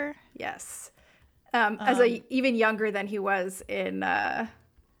Slater. Yes. As a even younger than he was in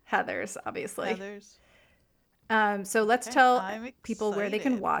Heathers, obviously. Others. So let's Okay, tell I'm people where they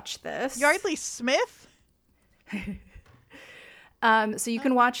can excited. watch this. Yardley Smith. So you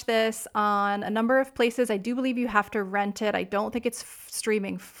can watch this on a number of places. I do believe you have to rent it. I don't think it's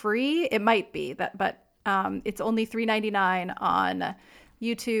streaming free. It might be that, but it's only $3.99 on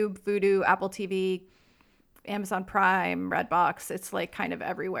YouTube, Vudu, Apple TV, Amazon Prime, Redbox. It's like kind of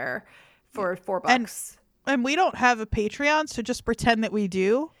everywhere for $4. And we don't have a Patreon, so just pretend that we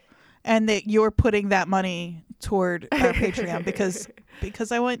do, and that you're putting that money toward our Patreon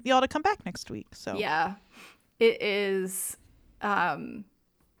because I want y'all to come back next week. So Yeah, it is. How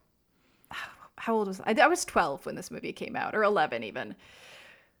old was I? I was 12 when this movie came out, or 11 even.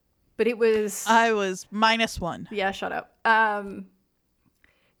 But it was. I was -1. Yeah, shut up.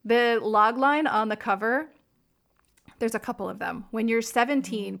 The log line on the cover. There's a couple of them. When you're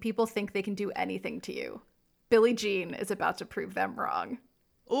 17, people think they can do anything to you. Billie Jean is about to prove them wrong.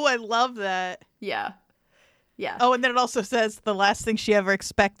 Oh, I love that. Yeah. Yeah. Oh, and then it also says the last thing she ever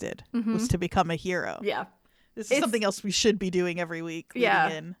expected was to become a hero. Yeah. This is It's- something else we should be doing every week. Yeah.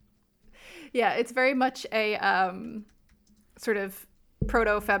 leading in. Yeah, it's very much a sort of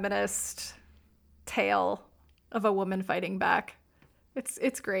proto-feminist tale of a woman fighting back.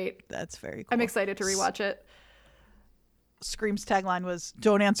 It's great. That's very cool. I'm excited to rewatch it. Scream's tagline was,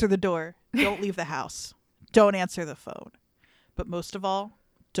 "Don't answer the door. Don't leave the house. Don't answer the phone. But most of all,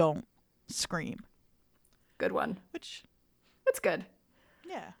 don't scream." Good one. Which, It's good.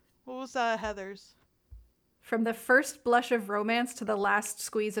 yeah. What was Heather's? From the first blush of romance to the last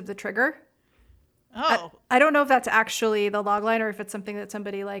squeeze of the trigger. Oh, I don't know if that's actually the logline or if it's something that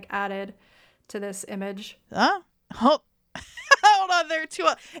somebody like added to this image. huh? Hold on, there are two.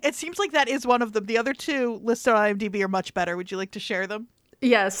 It seems like that is one of them. The other two listed on IMDb are much better. Would you like to share them?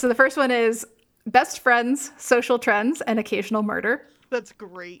 Yes. So the first one is best friends, social trends, and occasional murder. That's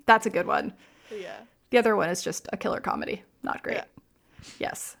great. That's a good one. Yeah. The other one is just a killer comedy. Not great. Yeah.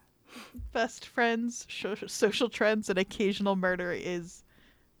 Yes. Best friends, social trends, and occasional murder is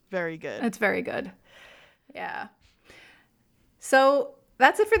very good. It's very good. Yeah. So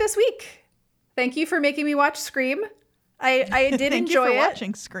that's it for this week. Thank you for making me watch Scream. I did Thank enjoy you for it.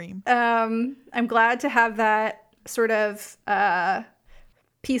 watching Scream. I'm glad to have that sort of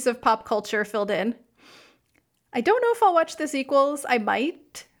piece of pop culture filled in. I don't know if I'll watch the sequels. I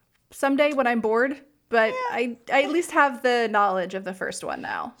might someday when I'm bored, but I at least have the knowledge of the first one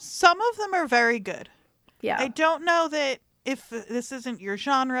now. Some of them are very good. Yeah. I don't know that if this isn't your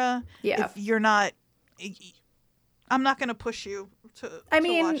genre, Yeah. if you're not, I'm not going to push you to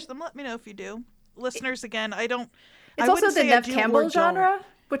mean- watch them. Let me know if you do. Listeners, again, I don't. It's I also wouldn't the say I Nev do or Campbell don't. genre,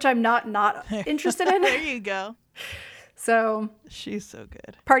 which I'm not interested in. There you go. So She's so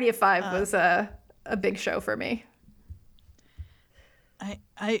good. Party of Five was a big show for me.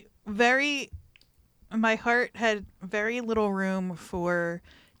 My heart had very little room for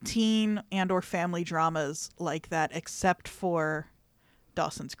teen and or family dramas like that, except for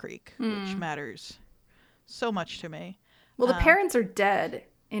Dawson's Creek, which matters so much to me. Well, the parents are dead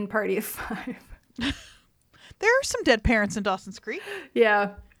in Party of Five. There are some dead parents in Dawson's Creek.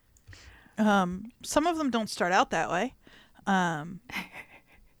 Yeah. Some of them don't start out that way. And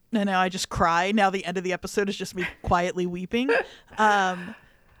now I just cry. Now the end of the episode is just me quietly weeping.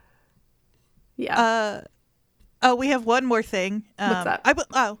 Yeah. Oh, we have one more thing. What's that?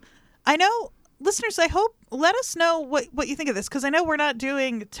 I know, listeners, I hope, let us know what you think of this, because I know we're not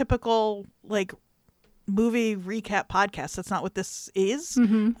doing typical, like, movie recap podcasts. That's not what this is.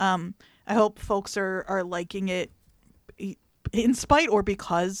 I hope folks are liking it in spite or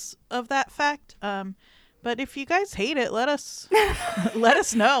because of that fact. But if you guys hate it, let us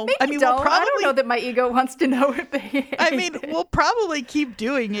know. Maybe I mean, don't. we'll probably, I don't know that my ego wants to know if they hate I mean, we'll probably keep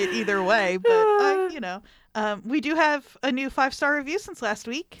doing it either way. But we do have a new 5-star review since last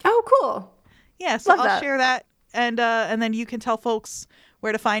week. Oh, cool. Yeah, so Love I'll that. share that, and then you can tell folks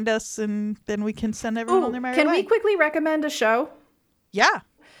where to find us, and then we can send everyone on their merry way. Can we quickly recommend a show? Yeah.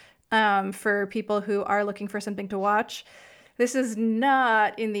 For people who are looking for something to watch? This is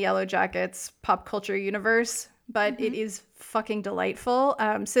not in the Yellow Jackets pop culture universe, but it is fucking delightful.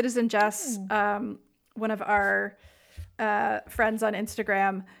 Citizen Jess, one of our friends on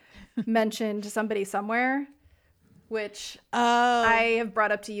Instagram, mentioned Somebody Somewhere, which I have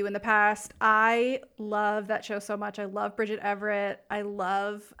brought up to you in the past. I love that show so much. I love Bridget Everett. I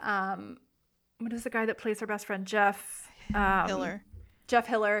love, what is the guy that plays her best friend? Jeff Hiller. Jeff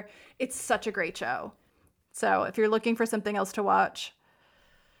Hiller. It's such a great show. So if you're looking for something else to watch,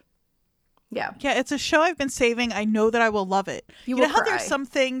 yeah, it's a show I've been saving. I know that I will love it. You know will how cry. there's some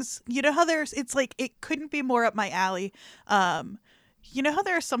things, it's like, it couldn't be more up my alley. You know how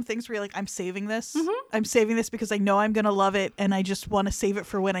there are some things where you're like, I'm saving this? I'm saving this because I know I'm going to love it, and I just want to save it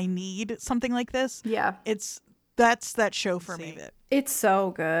for when I need something like this. yeah, That's that show for me. it's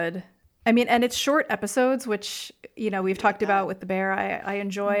so good. I mean, and it's short episodes, which, we've talked about with The Bear. I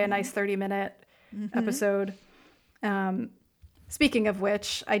enjoy a nice 30-minute episode. Speaking of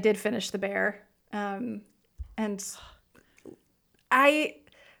which, I did finish The Bear. And I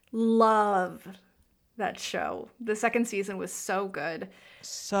love that show. The second season was so good.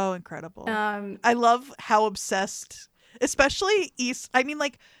 So incredible. I love how obsessed, especially East. I mean,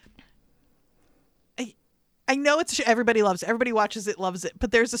 like, I know everybody loves it. Everybody watches it, loves it.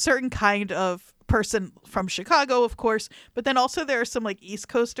 But there's a certain kind of person from Chicago, of course. But then also there are some like East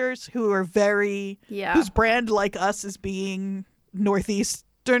Coasters who are whose brand, like us, is being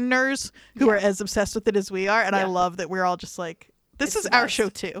Northeasterners who are as obsessed with it as we are. And I love that we're all just like, this is our show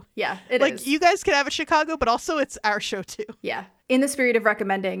too. Yeah, it like, is. you guys can have a Chicago, but also it's our show too. Yeah. In the spirit of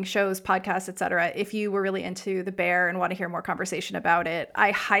recommending shows, podcasts, etc., if you were really into The Bear and want to hear more conversation about it,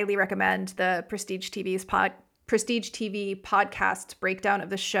 I highly recommend the Prestige TV podcast breakdown of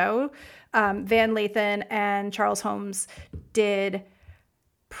the show. Van Lathan and Charles Holmes did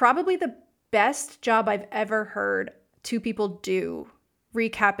probably the best job I've ever heard two people do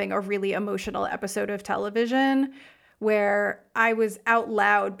recapping a really emotional episode of television, where I was out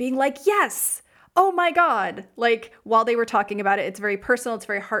loud being like, yes, oh my God. Like, while they were talking about it, it's very personal. It's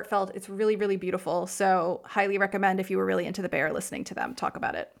very heartfelt. It's really, really beautiful. So highly recommend, if you were really into The Bear, listening to them talk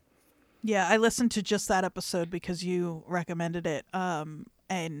about it. Yeah, I listened to just that episode because you recommended it.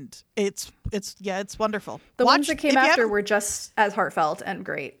 And it's wonderful. The ones that came after were just as heartfelt and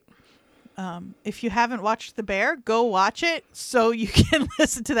great. If you haven't watched The Bear, go watch it so you can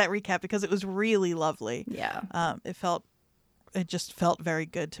listen to that recap, because it was really lovely. Yeah. It just felt very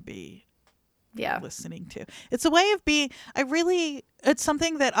good to be Yeah. listening to. It's a way of being, it's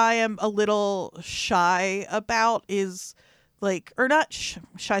something that I am a little shy about, is like, or not,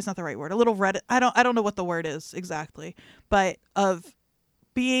 shy is not the right word, a little I don't know what the word is exactly, but of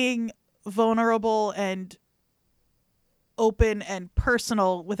being vulnerable and open and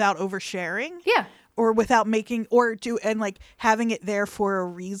personal without oversharing. Yeah. Or without making, and like having it there for a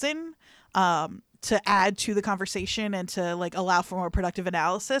reason, to add to the conversation and to like allow for more productive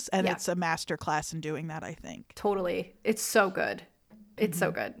analysis. And it's a master class in doing that, I think. Totally. It's so good. It's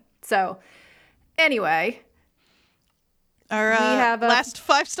so good. So anyway, Our we have a last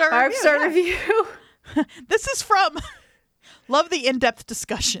 5-star review. 5-star review. This is from love the in-depth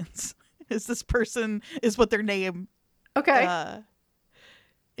discussions. Is what their name. Okay.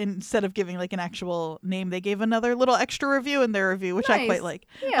 Instead of giving like an actual name, they gave another little extra review in their review, which I Nice. quite like.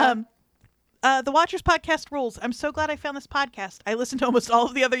 Yeah. The Watchers podcast rules. I'm so glad I found this podcast. I listen to almost all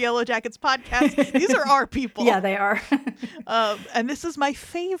of the other Yellow Jackets podcasts. These are our people. Yeah, they are. And this is my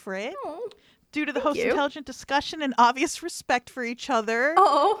favorite due to the host's you. intelligent discussion and obvious respect for each other.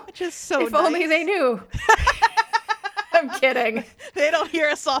 Oh, which is so if nice. only they knew. I'm kidding. They don't hear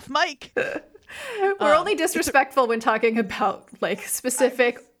us off mic. We're only disrespectful when talking about like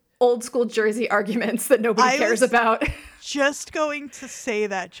specific old school Jersey arguments that nobody cares about. Just going to say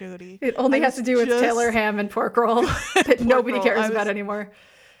that, Jody. It only has to do with Taylor ham and pork roll that nobody roll. cares about anymore.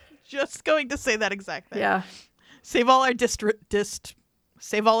 Just going to say that exact thing. Yeah. Save all our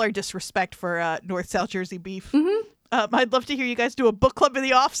disrespect for North South Jersey beef. I'd love to hear you guys do a book club in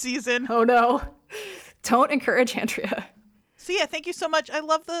the off season. Oh no. Don't encourage Andrea. So yeah, thank you so much. I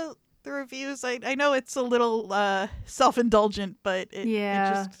love the reviews. I know it's a little self-indulgent, but it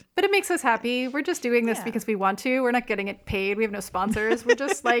just... But it makes us happy. We're just doing this because we want to. We're not getting it paid. We have no sponsors. We're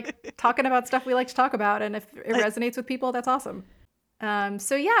just like talking about stuff we like to talk about. And if it resonates with people, that's awesome.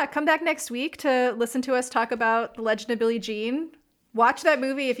 So yeah, come back next week to listen to us talk about The Legend of Billie Jean. Watch that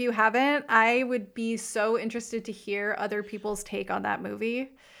movie if you haven't. I would be so interested to hear other people's take on that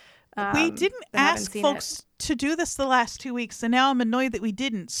movie. We didn't ask folks to do this the last 2 weeks, and now I'm annoyed that we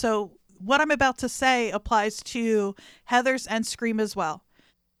didn't. So what I'm about to say applies to Heathers and Scream as well.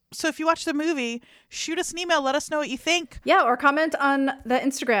 So if you watch the movie, shoot us an email. Let us know what you think. Yeah, or comment on the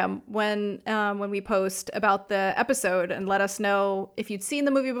Instagram when we post about the episode, and let us know if you'd seen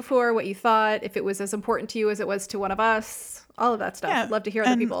the movie before, what you thought, if it was as important to you as it was to one of us, all of that stuff. Yeah, I'd love to hear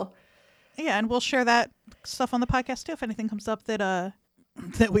other people. Yeah, and we'll share that stuff on the podcast too if anything comes up that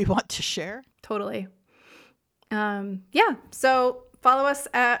we want to share. Totally. Yeah, so follow us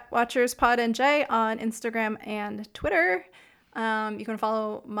at WatchersPodNJ on Instagram and Twitter. You can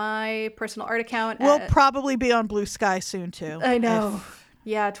follow my personal art account. We'll probably be on Blue Sky soon too. I know.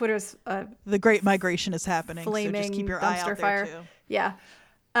 Yeah, Twitter's the Great Migration is happening. Flaming so just keep your eye dumpster out fire. there too. Yeah.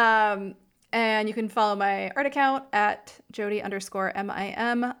 And you can follow my art account at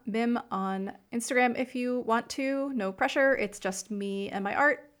Jody_MIM on Instagram if you want to. No pressure. It's just me and my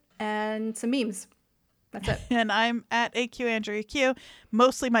art and some memes. That's it. And I'm at AQAndreaQ,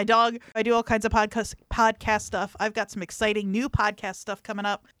 mostly my dog. I do all kinds of podcast stuff. I've got some exciting new podcast stuff coming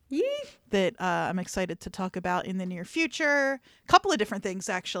up that I'm excited to talk about in the near future. A couple of different things,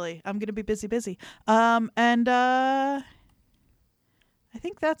 actually. I'm going to be busy. And I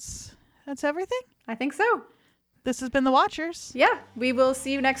think that's everything. I think so. This has been The Watchers. Yeah, we will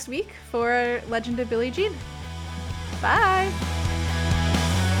see you next week for Legend of Billie Jean. Bye.